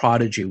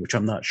Prodigy, which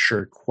I'm not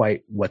sure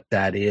quite what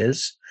that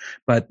is,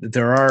 but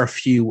there are a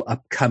few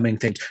upcoming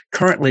things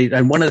currently.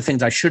 And one of the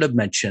things I should have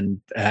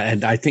mentioned,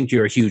 and I think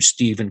you're a huge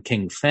Stephen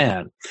King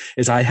fan,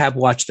 is I have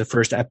watched the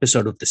first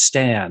episode of The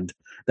Stand.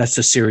 That's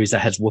the series that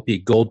has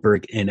Whoopi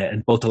Goldberg in it.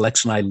 And both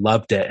Alexa and I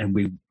loved it, and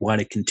we want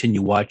to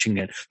continue watching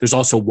it. There's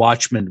also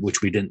Watchmen,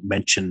 which we didn't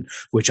mention,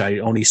 which I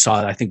only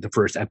saw, I think, the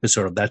first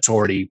episode of. That's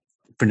already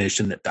finished,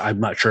 and I'm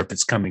not sure if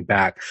it's coming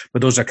back.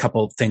 But those are a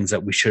couple of things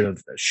that we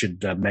should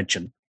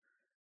mention.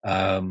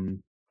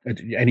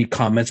 Any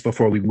comments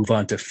before we move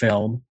on to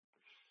film?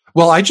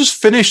 Well, I just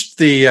finished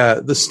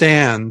the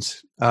Stand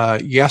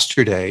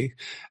yesterday.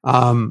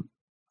 My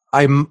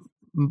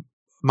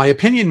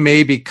opinion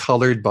may be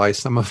colored by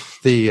some of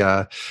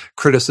the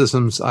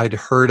criticisms I'd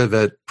heard of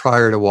it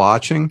prior to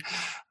watching.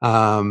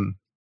 There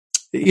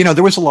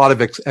was a lot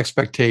of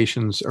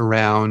expectations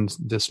around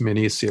this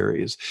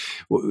miniseries.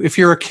 If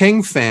you're a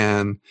King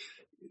fan,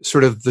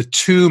 sort of the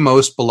two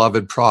most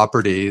beloved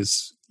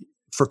properties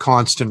for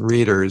constant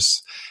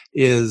readers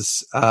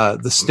is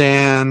The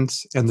Stand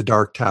and The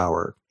Dark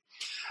Tower.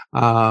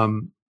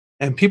 And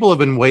people have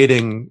been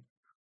waiting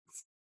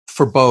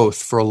for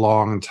both for a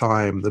long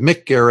time. The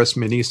Mick Garris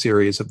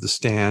miniseries of The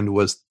Stand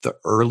was the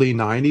early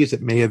 90s.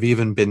 It may have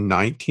even been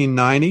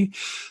 1990.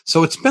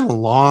 So it's been a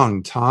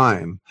long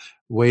time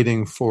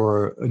waiting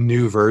for a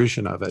new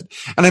version of it.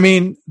 And I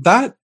mean,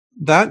 that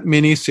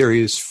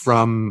miniseries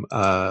from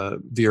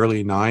the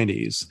early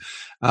 90s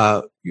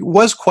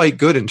was quite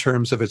good in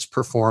terms of its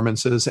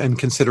performances, and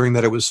considering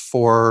that it was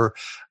for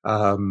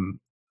a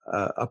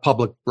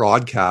public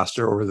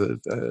broadcaster or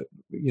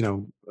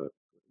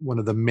one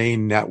of the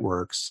main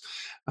networks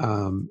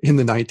in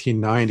the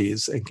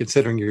 1990s, and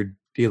considering you're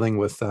dealing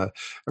with a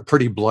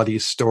pretty bloody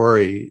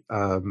story,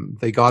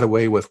 they got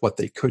away with what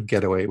they could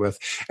get away with,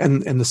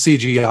 and the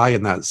CGI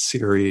in that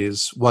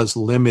series was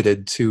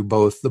limited to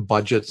both the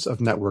budgets of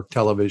network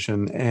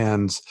television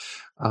and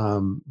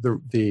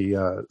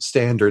the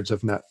standards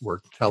of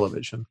network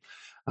television.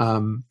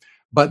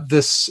 But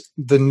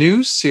the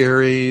new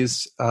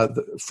series,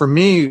 for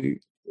me,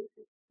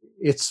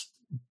 its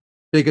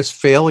biggest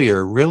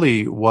failure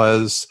really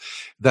was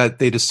that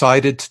they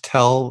decided to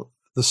tell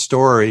the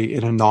story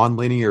in a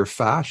nonlinear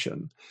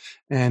fashion.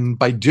 And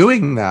by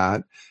doing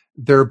that,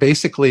 there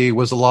basically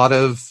was a lot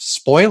of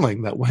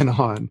spoiling that went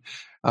on.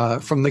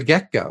 from the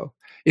get-go.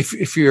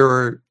 If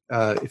you're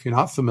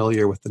not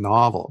familiar with the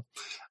novel,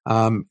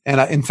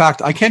 in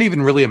fact, I can't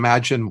even really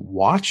imagine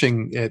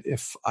watching it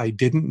if I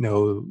didn't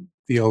know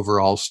the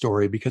overall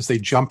story, because they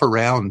jump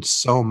around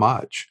so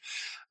much.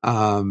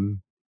 But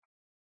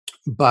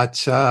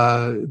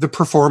the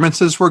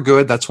performances were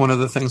good. That's one of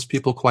the things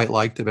people quite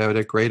liked about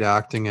it. Great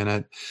acting in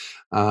it.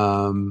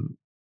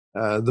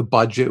 The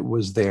budget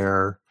was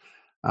there.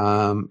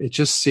 It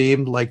just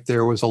seemed like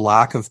there was a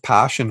lack of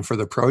passion for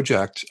the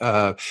project.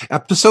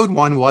 Episode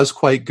 1 was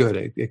quite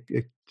good.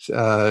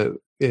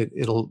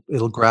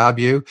 It'll grab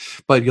you,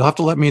 but you'll have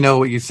to let me know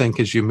what you think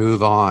as you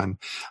move on.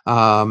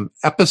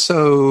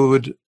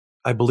 Episode,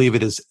 I believe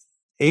it is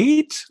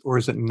 8 or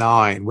is it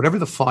 9? Whatever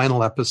the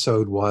final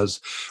episode was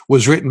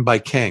written by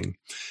King.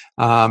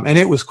 And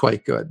it was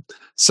quite good.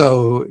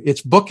 So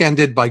it's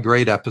bookended by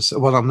great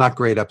episodes. Well, not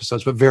great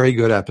episodes, but very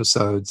good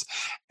episodes.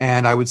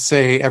 And I would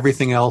say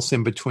everything else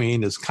in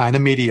between is kind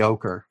of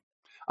mediocre,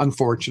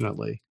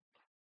 unfortunately.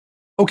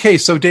 Okay,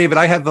 so David,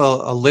 I have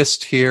a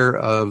list here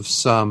of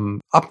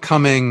some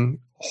upcoming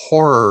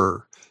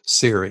horror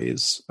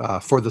series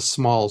for the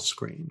small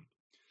screen.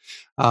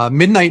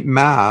 Midnight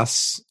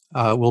Mass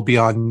will be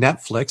on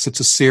Netflix. It's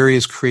a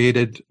series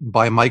created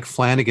by Mike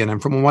Flanagan. And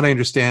from what I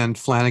understand,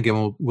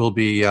 Flanagan will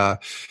be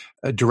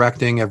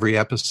directing every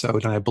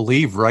episode, and I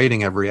believe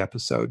writing every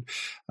episode.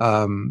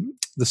 The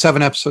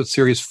 7-episode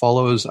series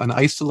follows an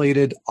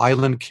isolated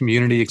island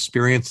community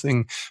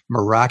experiencing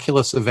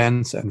miraculous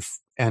events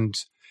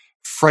and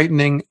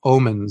frightening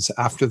omens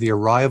after the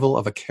arrival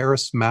of a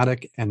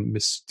charismatic and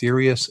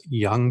mysterious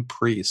young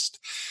priest.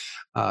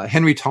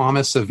 Henry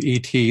Thomas of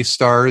E.T.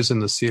 stars in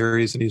the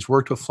series, and he's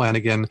worked with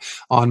Flanagan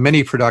on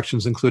many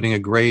productions, including a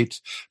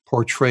great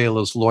portrayal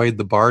as Lloyd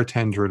the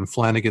bartender in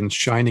Flanagan's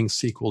shining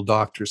sequel,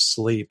 Dr.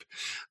 Sleep.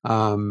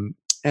 And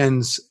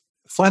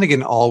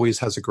Flanagan always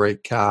has a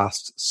great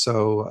cast,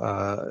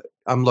 so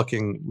I'm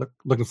looking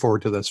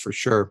forward to this for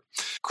sure.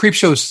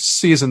 Creepshow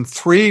season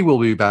 3 will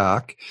be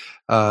back.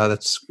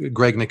 That's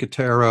Greg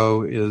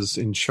Nicotero is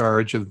in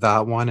charge of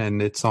that one,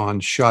 and it's on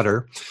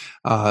Shudder.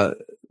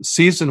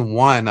 Season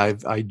 1,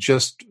 I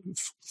just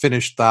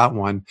finished that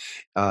one.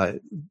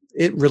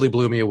 It really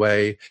blew me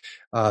away.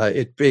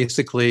 It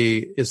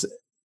basically is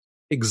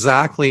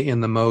exactly in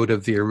the mode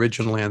of the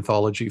original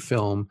anthology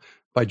film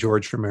by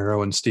George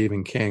Romero and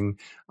Stephen King,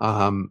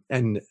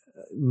 and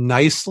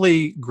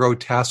nicely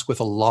grotesque with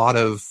a lot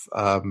of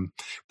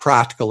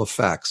practical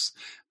effects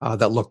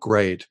that look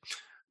great.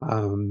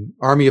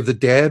 Army of the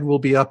Dead will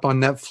be up on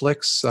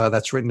Netflix.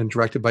 That's written and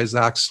directed by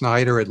Zack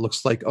Snyder. It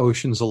looks like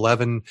Ocean's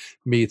 11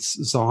 meets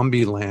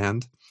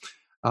Zombieland.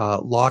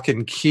 Lock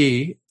and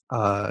Key,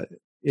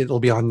 it'll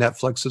be on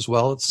Netflix as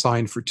well. It's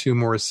signed for 2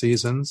 more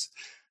seasons.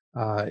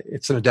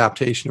 It's an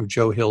adaptation of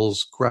Joe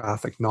Hill's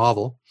graphic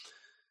novel.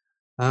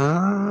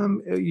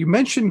 You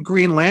mentioned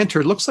Green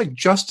Lantern. It looks like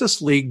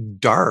Justice League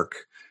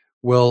Dark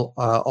will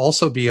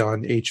also be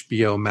on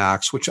HBO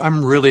Max, which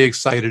I'm really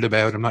excited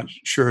about. I'm not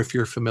sure if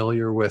you're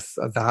familiar with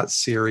that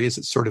series.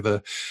 It's sort of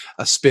a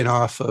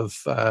spin-off of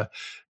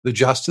the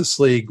Justice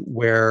League,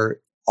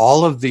 where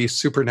all of the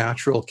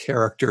supernatural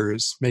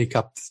characters make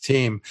up the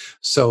team.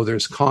 So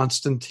there's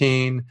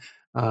Constantine,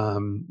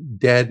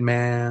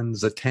 Deadman,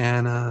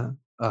 Zatanna,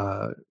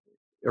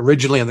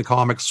 originally in the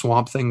comics,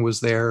 Swamp Thing was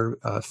there,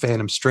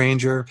 Phantom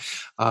Stranger.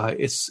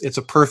 It's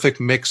a perfect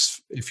mix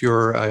if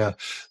you're a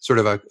sort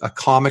of a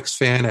comics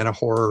fan and a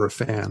horror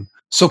fan.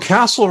 So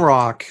Castle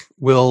Rock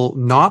will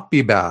not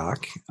be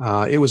back.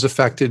 It was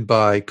affected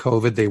by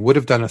COVID. They would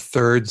have done a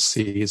 3rd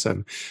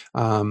season.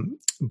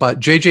 But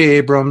J.J.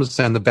 Abrams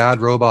and the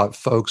Bad Robot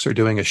folks are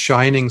doing a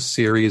Shining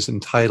series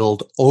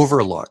entitled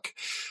Overlook.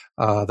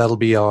 That'll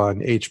be on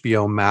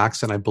HBO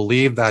Max, and I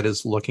believe that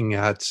is looking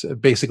at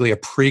basically a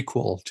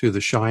prequel to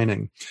The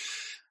Shining.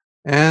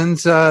 And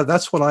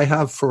that's what I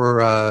have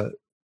for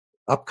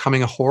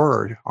upcoming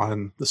horror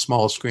on the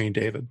small screen,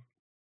 David.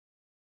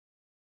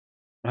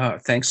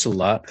 Thanks a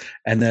lot.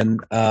 And then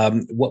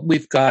what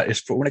we've got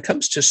is, for when it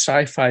comes to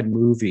sci-fi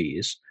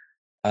movies,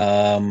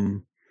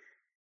 I've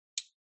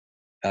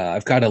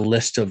got a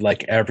list of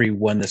like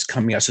everyone that's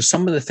coming out. So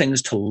some of the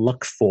things to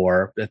look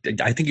for,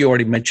 I think you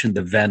already mentioned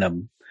the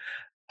Venom.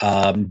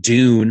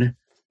 Dune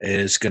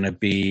is going to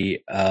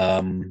be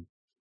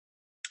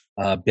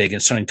big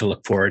and something to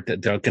look forward to.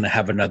 They're going to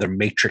have another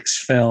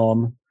Matrix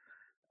film,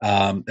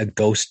 a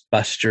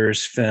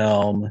Ghostbusters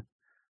film.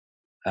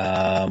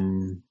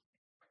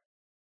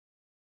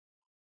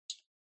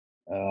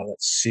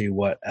 Let's see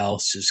what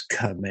else is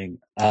coming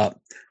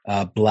up.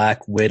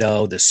 Black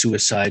Widow, The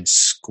Suicide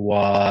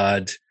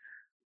Squad,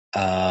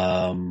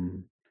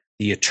 The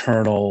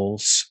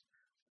Eternals,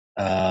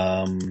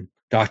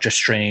 Doctor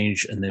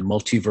Strange and the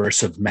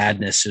Multiverse of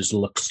Madness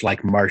looks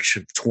like March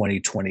of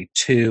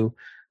 2022.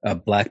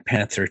 Black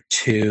Panther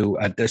 2.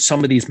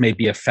 Some of these may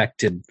be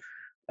affected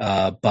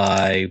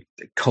by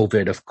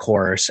COVID, of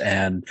course,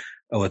 and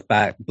with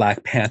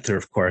Black Panther,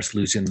 of course,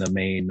 losing the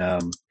main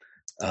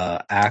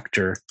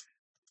actor.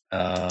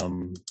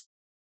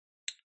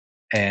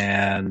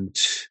 And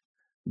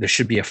There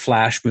should be a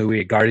Flash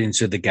movie,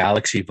 Guardians of the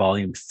Galaxy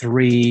Volume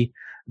 3.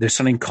 There's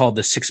something called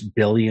the $6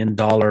 billion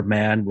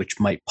Man, which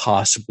might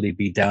possibly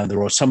be down the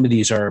road. Some of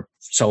these are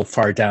so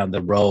far down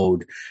the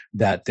road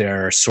that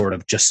they're sort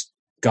of just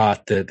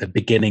got the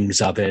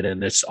beginnings of it,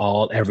 and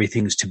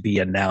everything's to be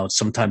announced.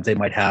 Sometimes they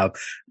might have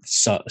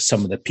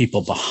some of the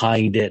people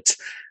behind it,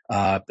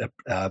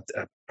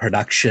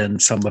 production.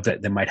 Some of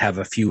it, they might have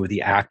a few of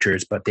the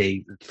actors, but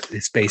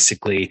it's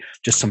basically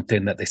just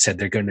something that they said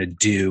they're going to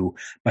do,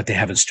 but they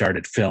haven't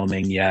started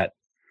filming yet.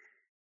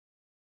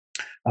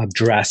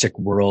 Jurassic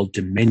World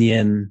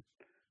Dominion.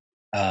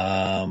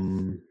 I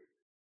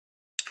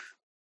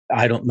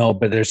don't know,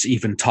 but there's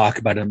even talk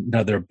about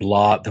another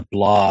the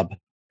Blob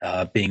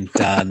being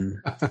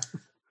done,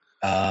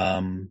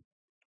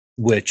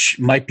 which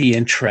might be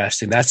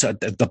interesting.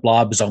 The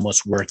Blob is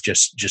almost worth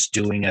just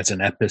doing as an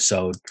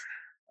episode.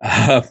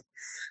 I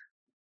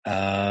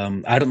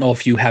don't know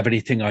if you have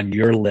anything on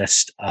your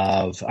list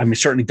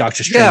certainly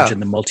Doctor Strange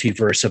and the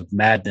Multiverse of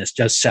Madness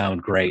does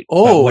sound great.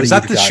 Oh, is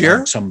that this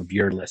year? Some of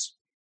your list.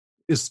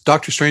 Is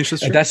Doctor Strange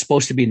this year? That's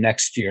supposed to be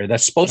next year.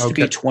 That's supposed to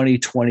be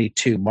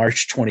 2022,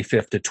 March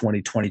 25th of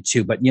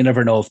 2022. But you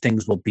never know if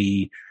things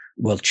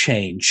will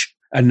change.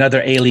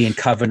 Another Alien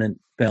Covenant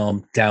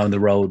film down the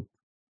road.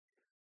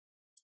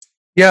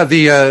 Yeah,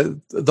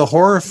 the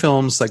horror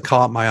films that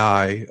caught my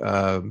eye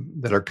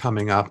that are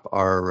coming up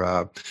are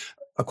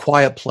A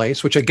Quiet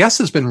Place, which I guess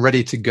has been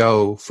ready to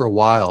go for a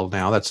while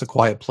now. That's A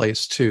Quiet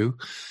Place 2.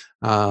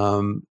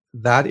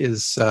 That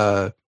is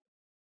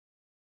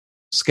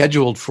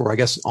scheduled for, I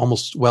guess,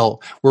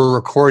 we're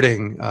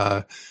recording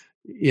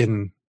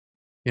in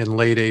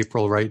late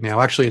April right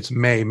now. Actually, it's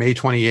May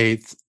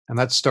 28th, and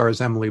that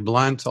stars Emily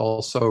Blunt,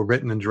 also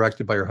written and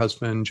directed by her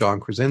husband, John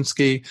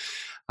Krasinski.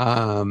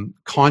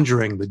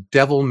 Conjuring, The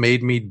Devil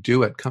Made Me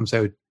Do It, comes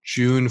out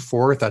June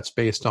 4th. That's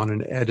based on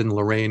an Ed and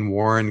Lorraine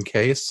Warren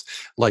case,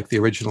 like the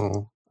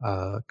original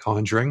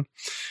Conjuring.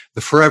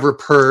 The Forever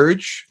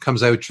Purge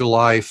comes out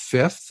July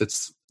 5th.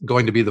 It's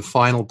going to be the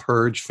final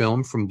Purge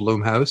film from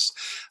Blumhouse.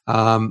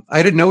 I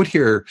had a note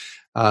here,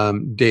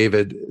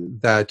 David,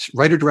 that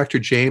writer-director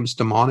James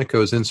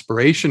DeMonico's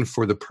inspiration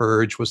for The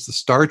Purge was the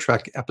Star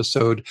Trek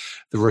episode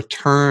The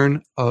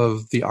Return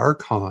of the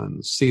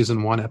Archons,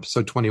 Season 1,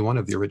 Episode 21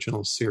 of the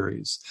original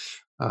series,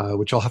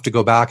 which I'll have to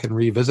go back and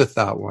revisit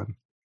that one.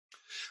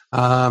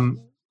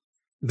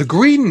 The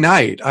Green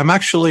Knight, I'm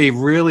actually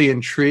really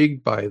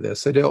intrigued by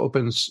this. It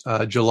opens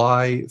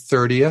July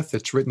 30th.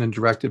 It's written and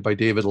directed by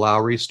David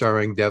Lowery,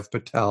 starring Dev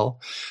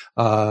Patel.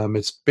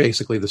 It's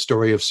basically the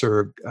story of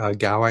Sir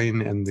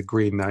Gawain and the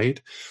Green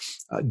Knight.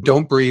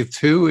 Don't Breathe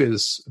 2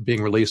 is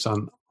being released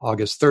on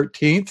August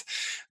 13th.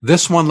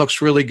 This one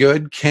looks really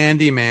good.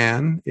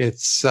 Candyman.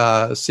 It's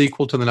a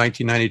sequel to the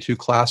 1992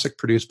 classic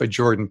produced by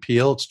Jordan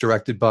Peele. It's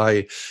directed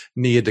by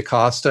Nia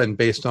DaCosta and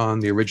based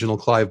on the original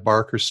Clive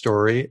Barker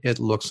story. It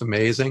looks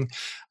amazing.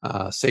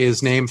 Say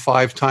his name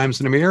 5 times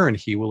in a mirror and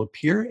he will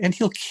appear and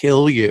he'll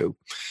kill you.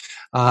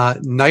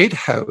 Night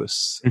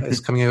House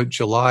is coming out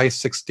July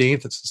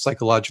 16th. It's a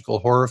psychological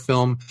horror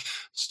film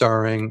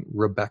starring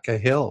Rebecca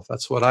Hill.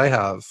 That's what I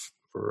have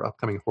for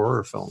upcoming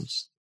horror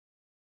films.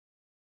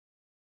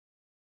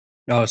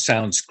 Oh,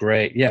 sounds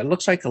great. Yeah, it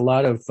looks like a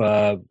lot of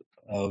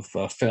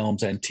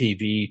films and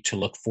TV to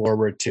look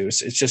forward to.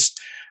 It's just,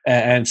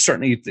 and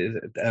certainly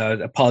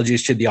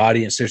apologies to the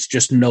audience, there's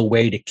just no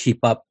way to keep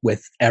up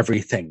with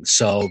everything.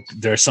 So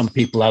there are some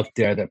people out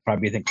there that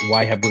probably think,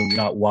 why have we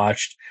not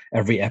watched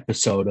every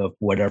episode of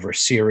whatever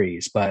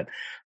series? But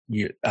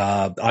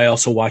I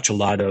also watch a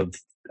lot of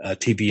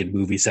TV and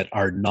movies that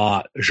are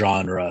not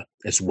genre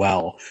as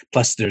well.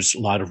 Plus there's a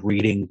lot of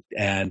reading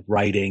and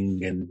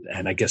writing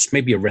and I guess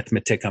maybe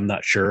arithmetic. I'm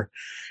not sure.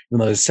 Even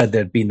though they said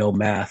there'd be no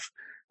math.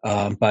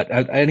 But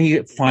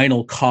any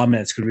final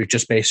comments? Could we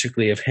just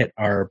basically have hit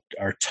our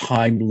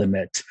time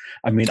limit?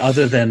 I mean,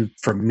 other than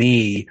for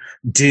me,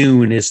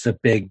 Dune is the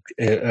big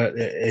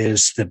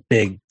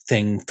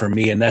thing for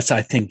me, and that's,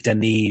 I think,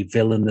 Denis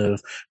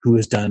Villeneuve, who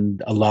has done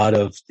a lot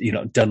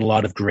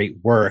of great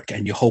work.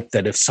 And you hope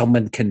that if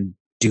someone can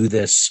do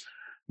this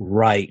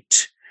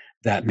right,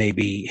 that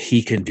maybe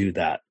he can do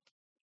that.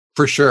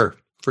 For sure.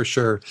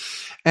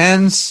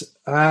 And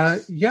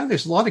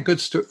there's a lot of good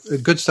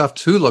stuff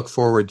to look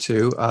forward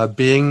to.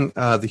 Being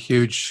the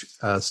huge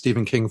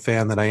Stephen King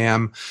fan that I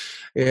am,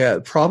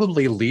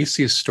 probably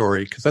Lisey's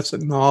Story, because that's a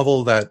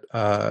novel that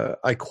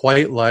I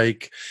quite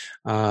like,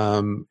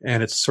 and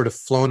it's sort of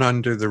flown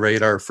under the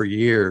radar for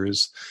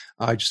years.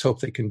 I just hope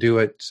they can do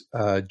it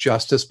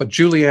justice. But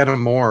Julianne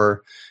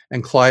Moore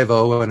and Clive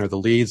Owen are the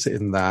leads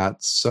in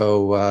that.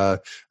 So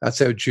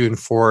that's out June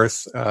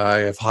 4th. I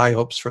have high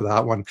hopes for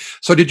that one.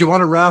 So did you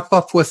want to wrap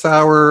up with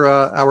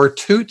our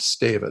toots,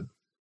 David?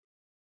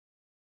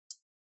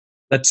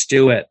 Let's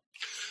do it.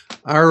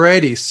 All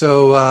righty.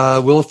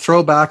 So we'll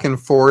throw back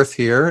and forth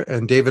here,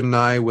 and David and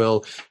I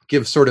will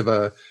give sort of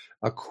a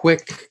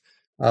quick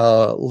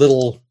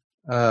little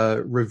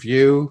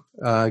review,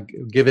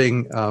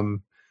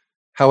 giving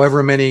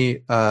however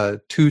many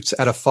toots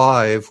out of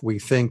 5 we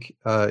think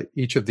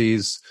each of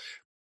these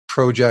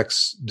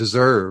projects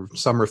deserve.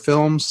 Some are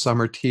films, some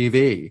are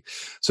TV.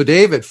 So,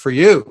 David, for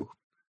you,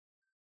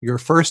 your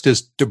first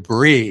is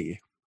Debris.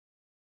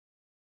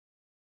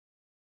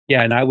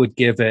 Yeah, and I would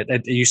give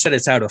it. You said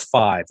it's out of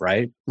 5,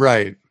 right?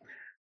 Right.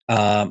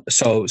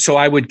 So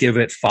I would give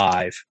it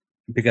 5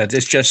 because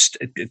it's just.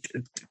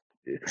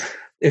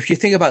 If you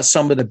think about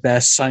some of the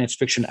best science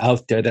fiction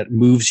out there that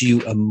moves you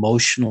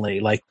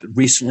emotionally, like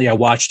recently I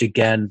watched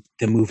again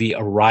the movie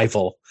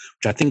Arrival,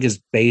 which I think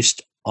is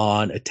based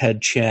on a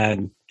Ted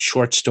Chiang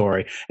short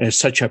story, and it's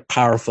such a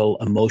powerful,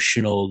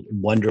 emotional,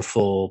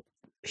 wonderful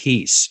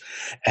piece.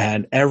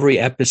 And every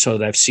episode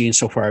that I've seen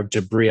so far of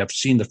Debris, I've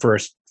seen the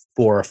first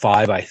 4 or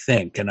 5, I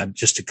think, and I'm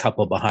just a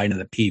couple behind in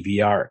the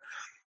PVR.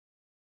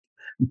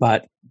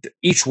 But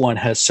each one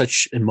has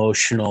such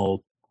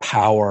emotional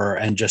power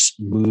and just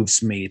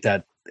moves me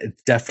that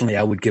definitely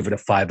I would give it a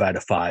 5 out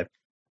of 5.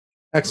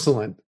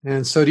 Excellent.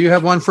 And so do you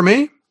have one for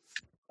me?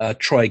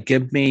 Troy,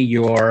 give me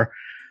your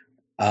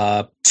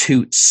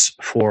toots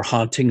for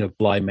Haunting of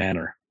Bly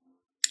Manor.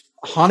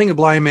 Haunting of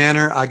Bly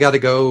Manor, I got to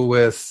go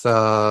with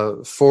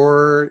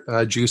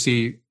 4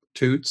 juicy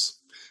toots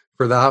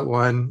for that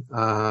one.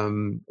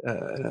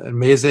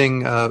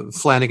 Amazing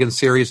Flanagan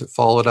series that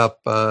followed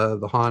up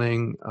The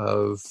Haunting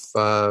of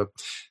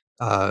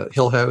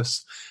Hill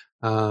House.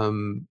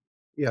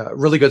 Yeah,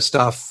 really good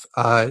stuff.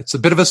 It's a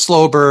bit of a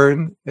slow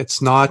burn.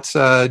 It's not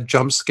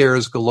jump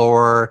scares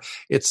galore.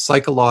 It's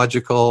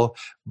psychological,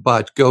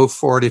 but go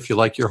for it if you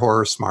like your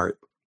horror smart.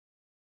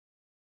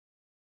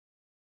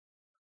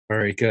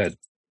 Very good.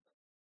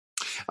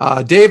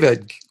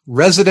 David,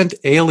 Resident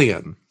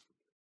Alien.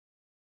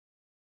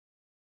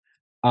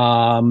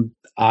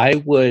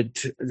 I would.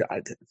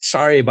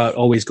 Sorry about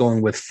always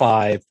going with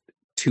 5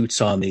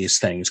 toots on these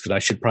things because I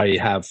should probably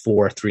have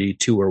 4, 3,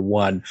 2, or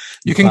 1.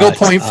 You can go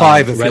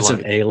 0.5 if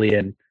Resident you like.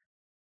 Alien.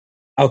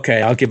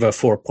 Okay, I'll give it a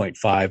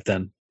 4.5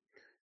 then.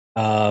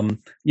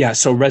 Yeah,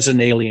 so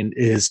Resident Alien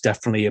is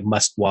definitely a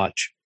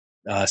must-watch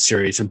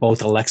series, and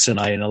both Alexa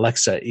and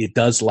Alexa, it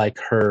does like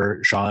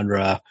her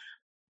genre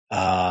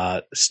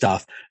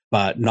stuff,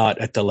 but not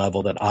at the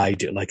level that I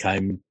do. Like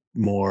I'm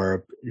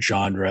more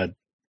genre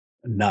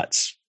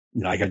nuts.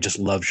 Like I just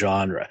love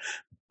genre.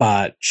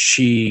 But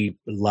she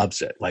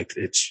loves it. Like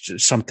it's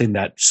just something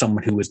that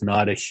someone who is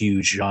not a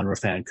huge genre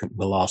fan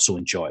will also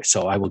enjoy.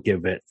 So I will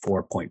give it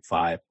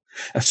 4.5.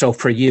 So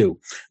for you,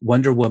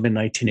 Wonder Woman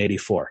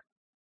 1984.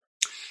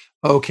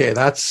 Okay,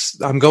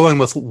 I'm going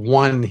with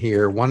 1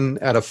 here, 1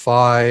 out of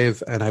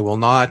 5, and I will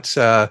not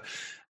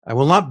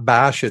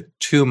bash it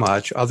too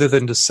much, other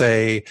than to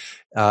say,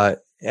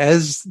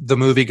 as the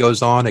movie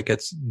goes on, it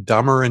gets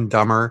dumber and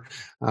dumber.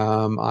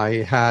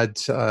 I had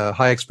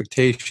high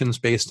expectations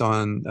based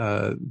on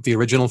the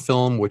original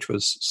film, which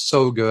was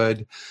so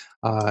good.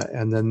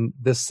 And then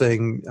this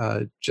thing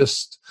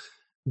just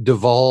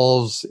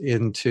devolves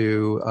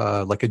into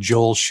like a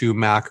Joel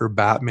Schumacher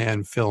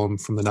Batman film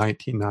from the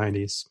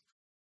 1990s.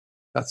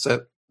 That's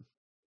it.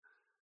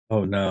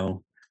 Oh,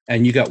 no.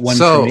 And you got one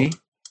for me?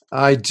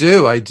 I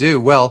do.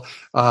 Well,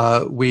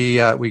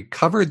 we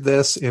covered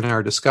this in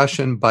our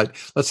discussion, but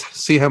let's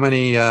see how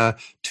many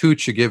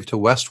toots you give to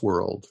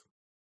Westworld.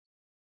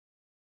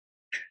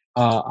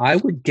 I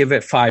would give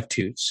it 5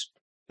 toots.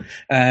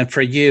 And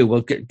for you,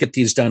 we'll get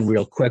these done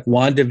real quick.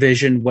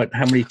 WandaVision,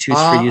 how many toots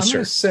for you, I'm sir?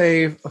 going to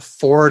say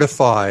 4 to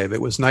 5.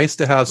 It was nice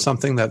to have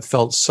something that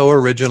felt so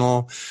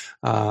original,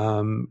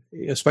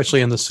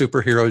 especially in the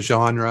superhero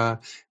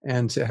genre,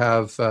 and to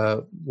have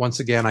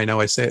once again, I know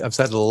I've said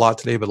it a lot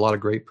today, but a lot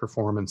of great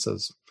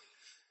performances.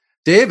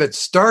 David,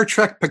 Star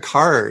Trek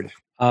Picard.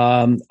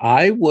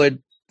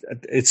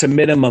 It's a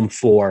minimum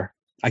 4.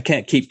 I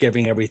can't keep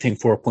giving everything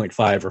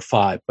 4.5 or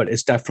 5, but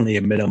it's definitely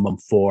a minimum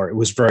 4. It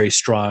was very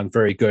strong,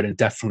 very good, and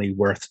definitely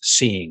worth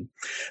seeing.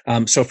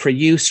 So for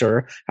you,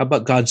 sir, how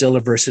about Godzilla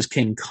versus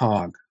King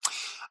Kong?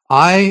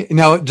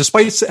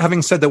 Despite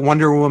having said that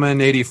Wonder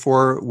Woman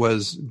 84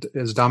 was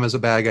as dumb as a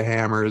bag of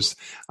hammers,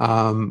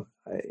 I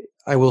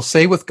will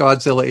say with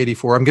Godzilla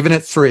 84, I'm giving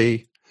it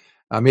 3,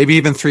 maybe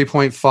even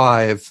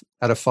 3.5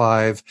 out of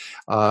 5.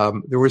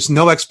 There was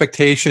no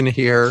expectation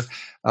here.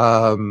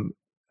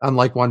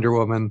 Unlike Wonder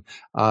Woman,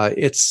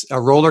 it's a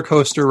roller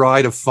coaster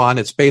ride of fun.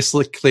 It's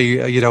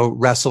basically,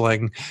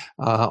 wrestling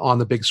on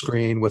the big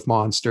screen with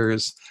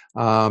monsters.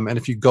 And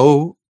if you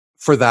go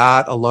for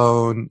that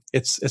alone,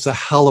 it's a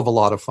hell of a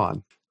lot of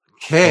fun.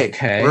 Okay.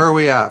 Where are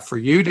we at for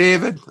you,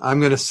 David? I'm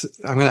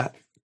gonna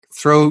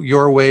throw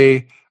your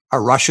way a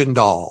Russian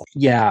Doll.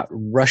 Yeah,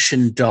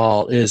 Russian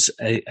Doll is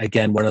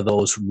again one of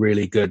those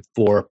really good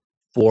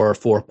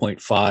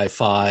 4.5,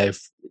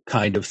 5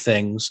 kind of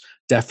things.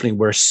 Definitely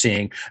worth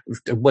seeing.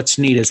 What's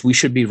neat is we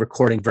should be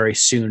recording very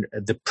soon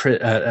a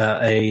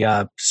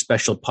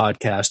special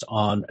podcast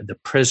on the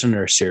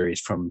Prisoner series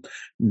from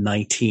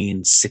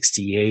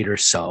 1968 or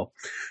so.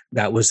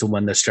 That was the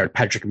one that starred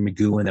Patrick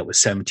McGowan. That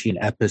was 17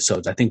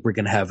 episodes. I think we're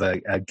going to have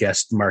a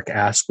guest, Mark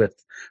Asquith,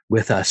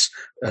 with us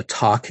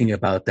talking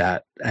about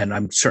that, and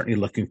I'm certainly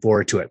looking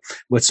forward to it.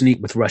 What's neat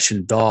with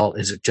Russian Doll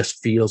is it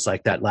just feels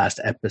like that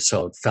last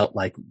episode felt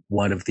like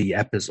one of the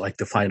episodes, like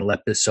the final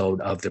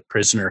episode of The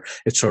Prisoner.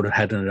 It sort of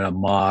had an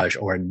homage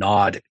or a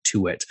nod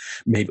to it.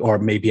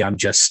 Maybe I'm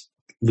just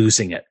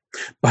losing it,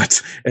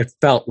 but it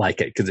felt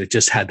like it because it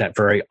just had that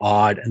very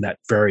odd and that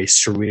very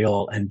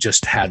surreal and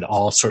just had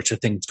all sorts of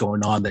things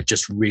going on that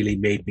just really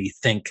made me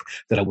think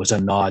that it was a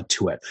nod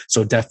to it.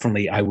 So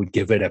definitely I would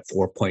give it a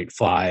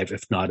 4.5,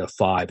 if not a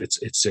 5.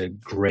 It's a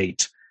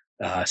great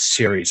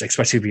series,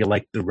 especially if you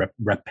like the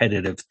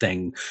repetitive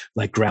thing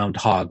like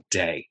Groundhog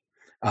Day.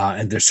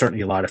 And there's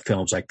certainly a lot of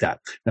films like that.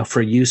 Now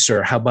for you,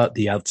 sir, how about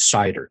The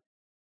Outsider?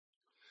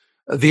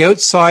 The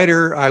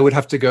Outsider, I would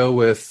have to go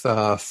with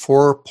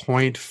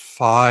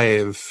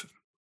 4.5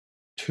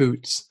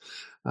 toots.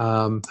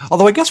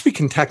 Although I guess we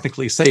can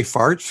technically say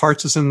farts.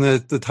 Farts is in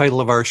the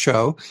title of our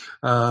show.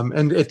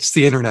 And it's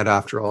the internet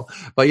after all.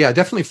 But yeah,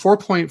 definitely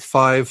 4.5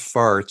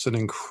 farts. An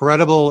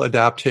incredible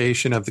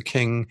adaptation of the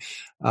King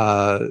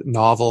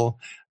novel.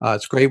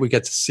 It's great. We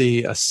get to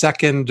see a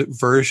second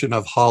version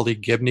of Holly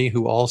Gibney,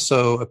 who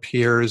also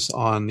appears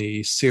on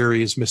the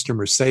series Mr.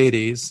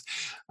 Mercedes.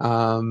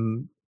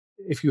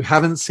 If you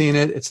haven't seen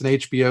it, it's an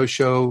HBO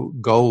show.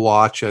 Go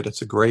watch it.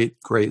 It's a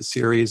great, great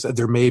series.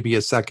 There may be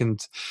a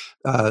second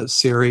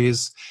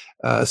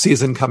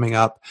season coming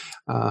up.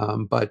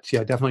 But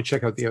yeah, definitely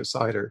check out The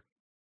Outsider.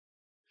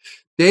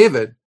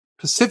 David,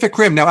 Pacific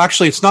Rim. Now,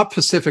 actually, it's not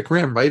Pacific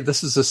Rim, right?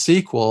 This is a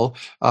sequel.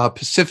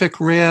 Pacific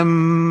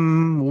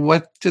Rim,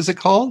 what is it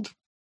called?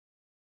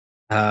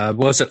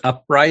 Was it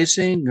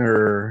Uprising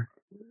or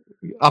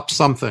Up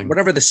something?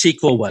 Whatever the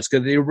sequel was.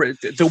 There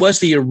was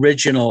the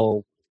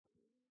original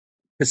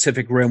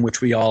Pacific Rim,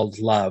 which we all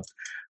loved.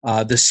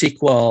 The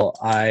sequel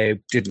I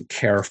didn't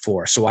care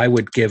for, so I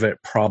would give it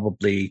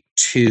probably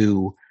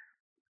 2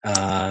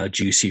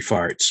 juicy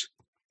farts.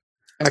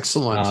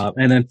 Excellent.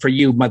 And then for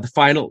you,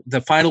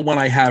 the final one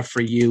I have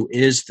for you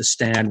is The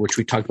Stand, which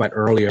we talked about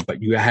earlier,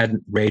 but you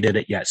hadn't rated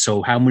it yet.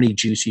 So how many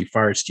juicy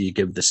farts do you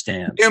give The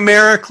Stand?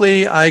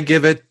 Numerically, I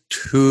give it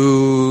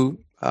 2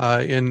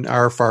 in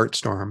our fart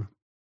storm.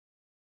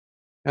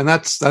 And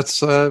that's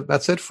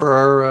it for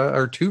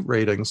our toot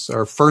ratings,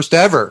 our first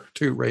ever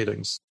toot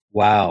ratings.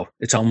 Wow,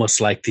 it's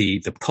almost like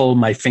the pull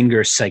my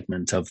finger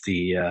segment of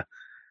the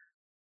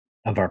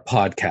of our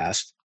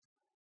podcast.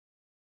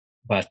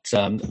 But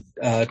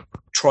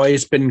Troy,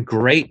 has been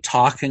great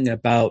talking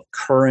about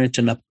current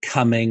and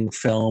upcoming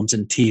films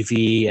and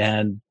TV,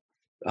 and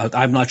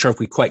I'm not sure if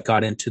we quite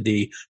got into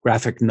the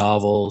graphic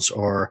novels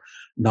or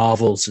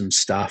novels and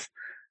stuff.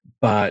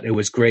 But it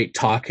was great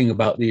talking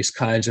about these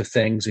kinds of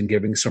things and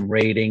giving some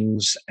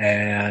ratings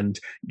and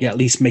at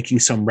least making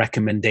some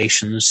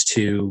recommendations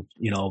to,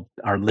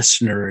 our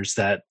listeners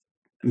that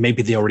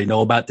maybe they already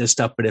know about this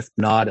stuff, but if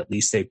not, at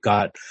least they've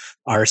got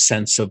our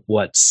sense of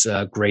what's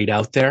great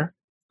out there.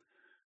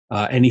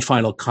 Any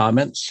final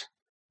comments?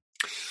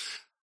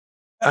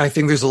 I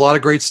think there's a lot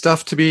of great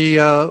stuff to be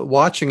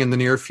watching in the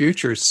near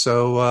future.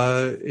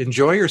 So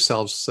enjoy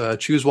yourselves.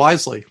 Choose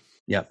wisely.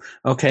 Yep.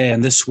 Okay,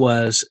 and this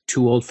was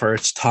Too Old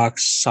Farts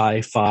Talks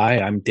Sci-Fi.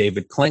 I'm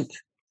David Clink.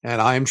 And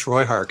I'm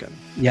Troy Harkin.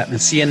 Yep,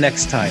 and see you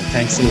next time.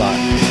 Thanks a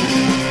lot.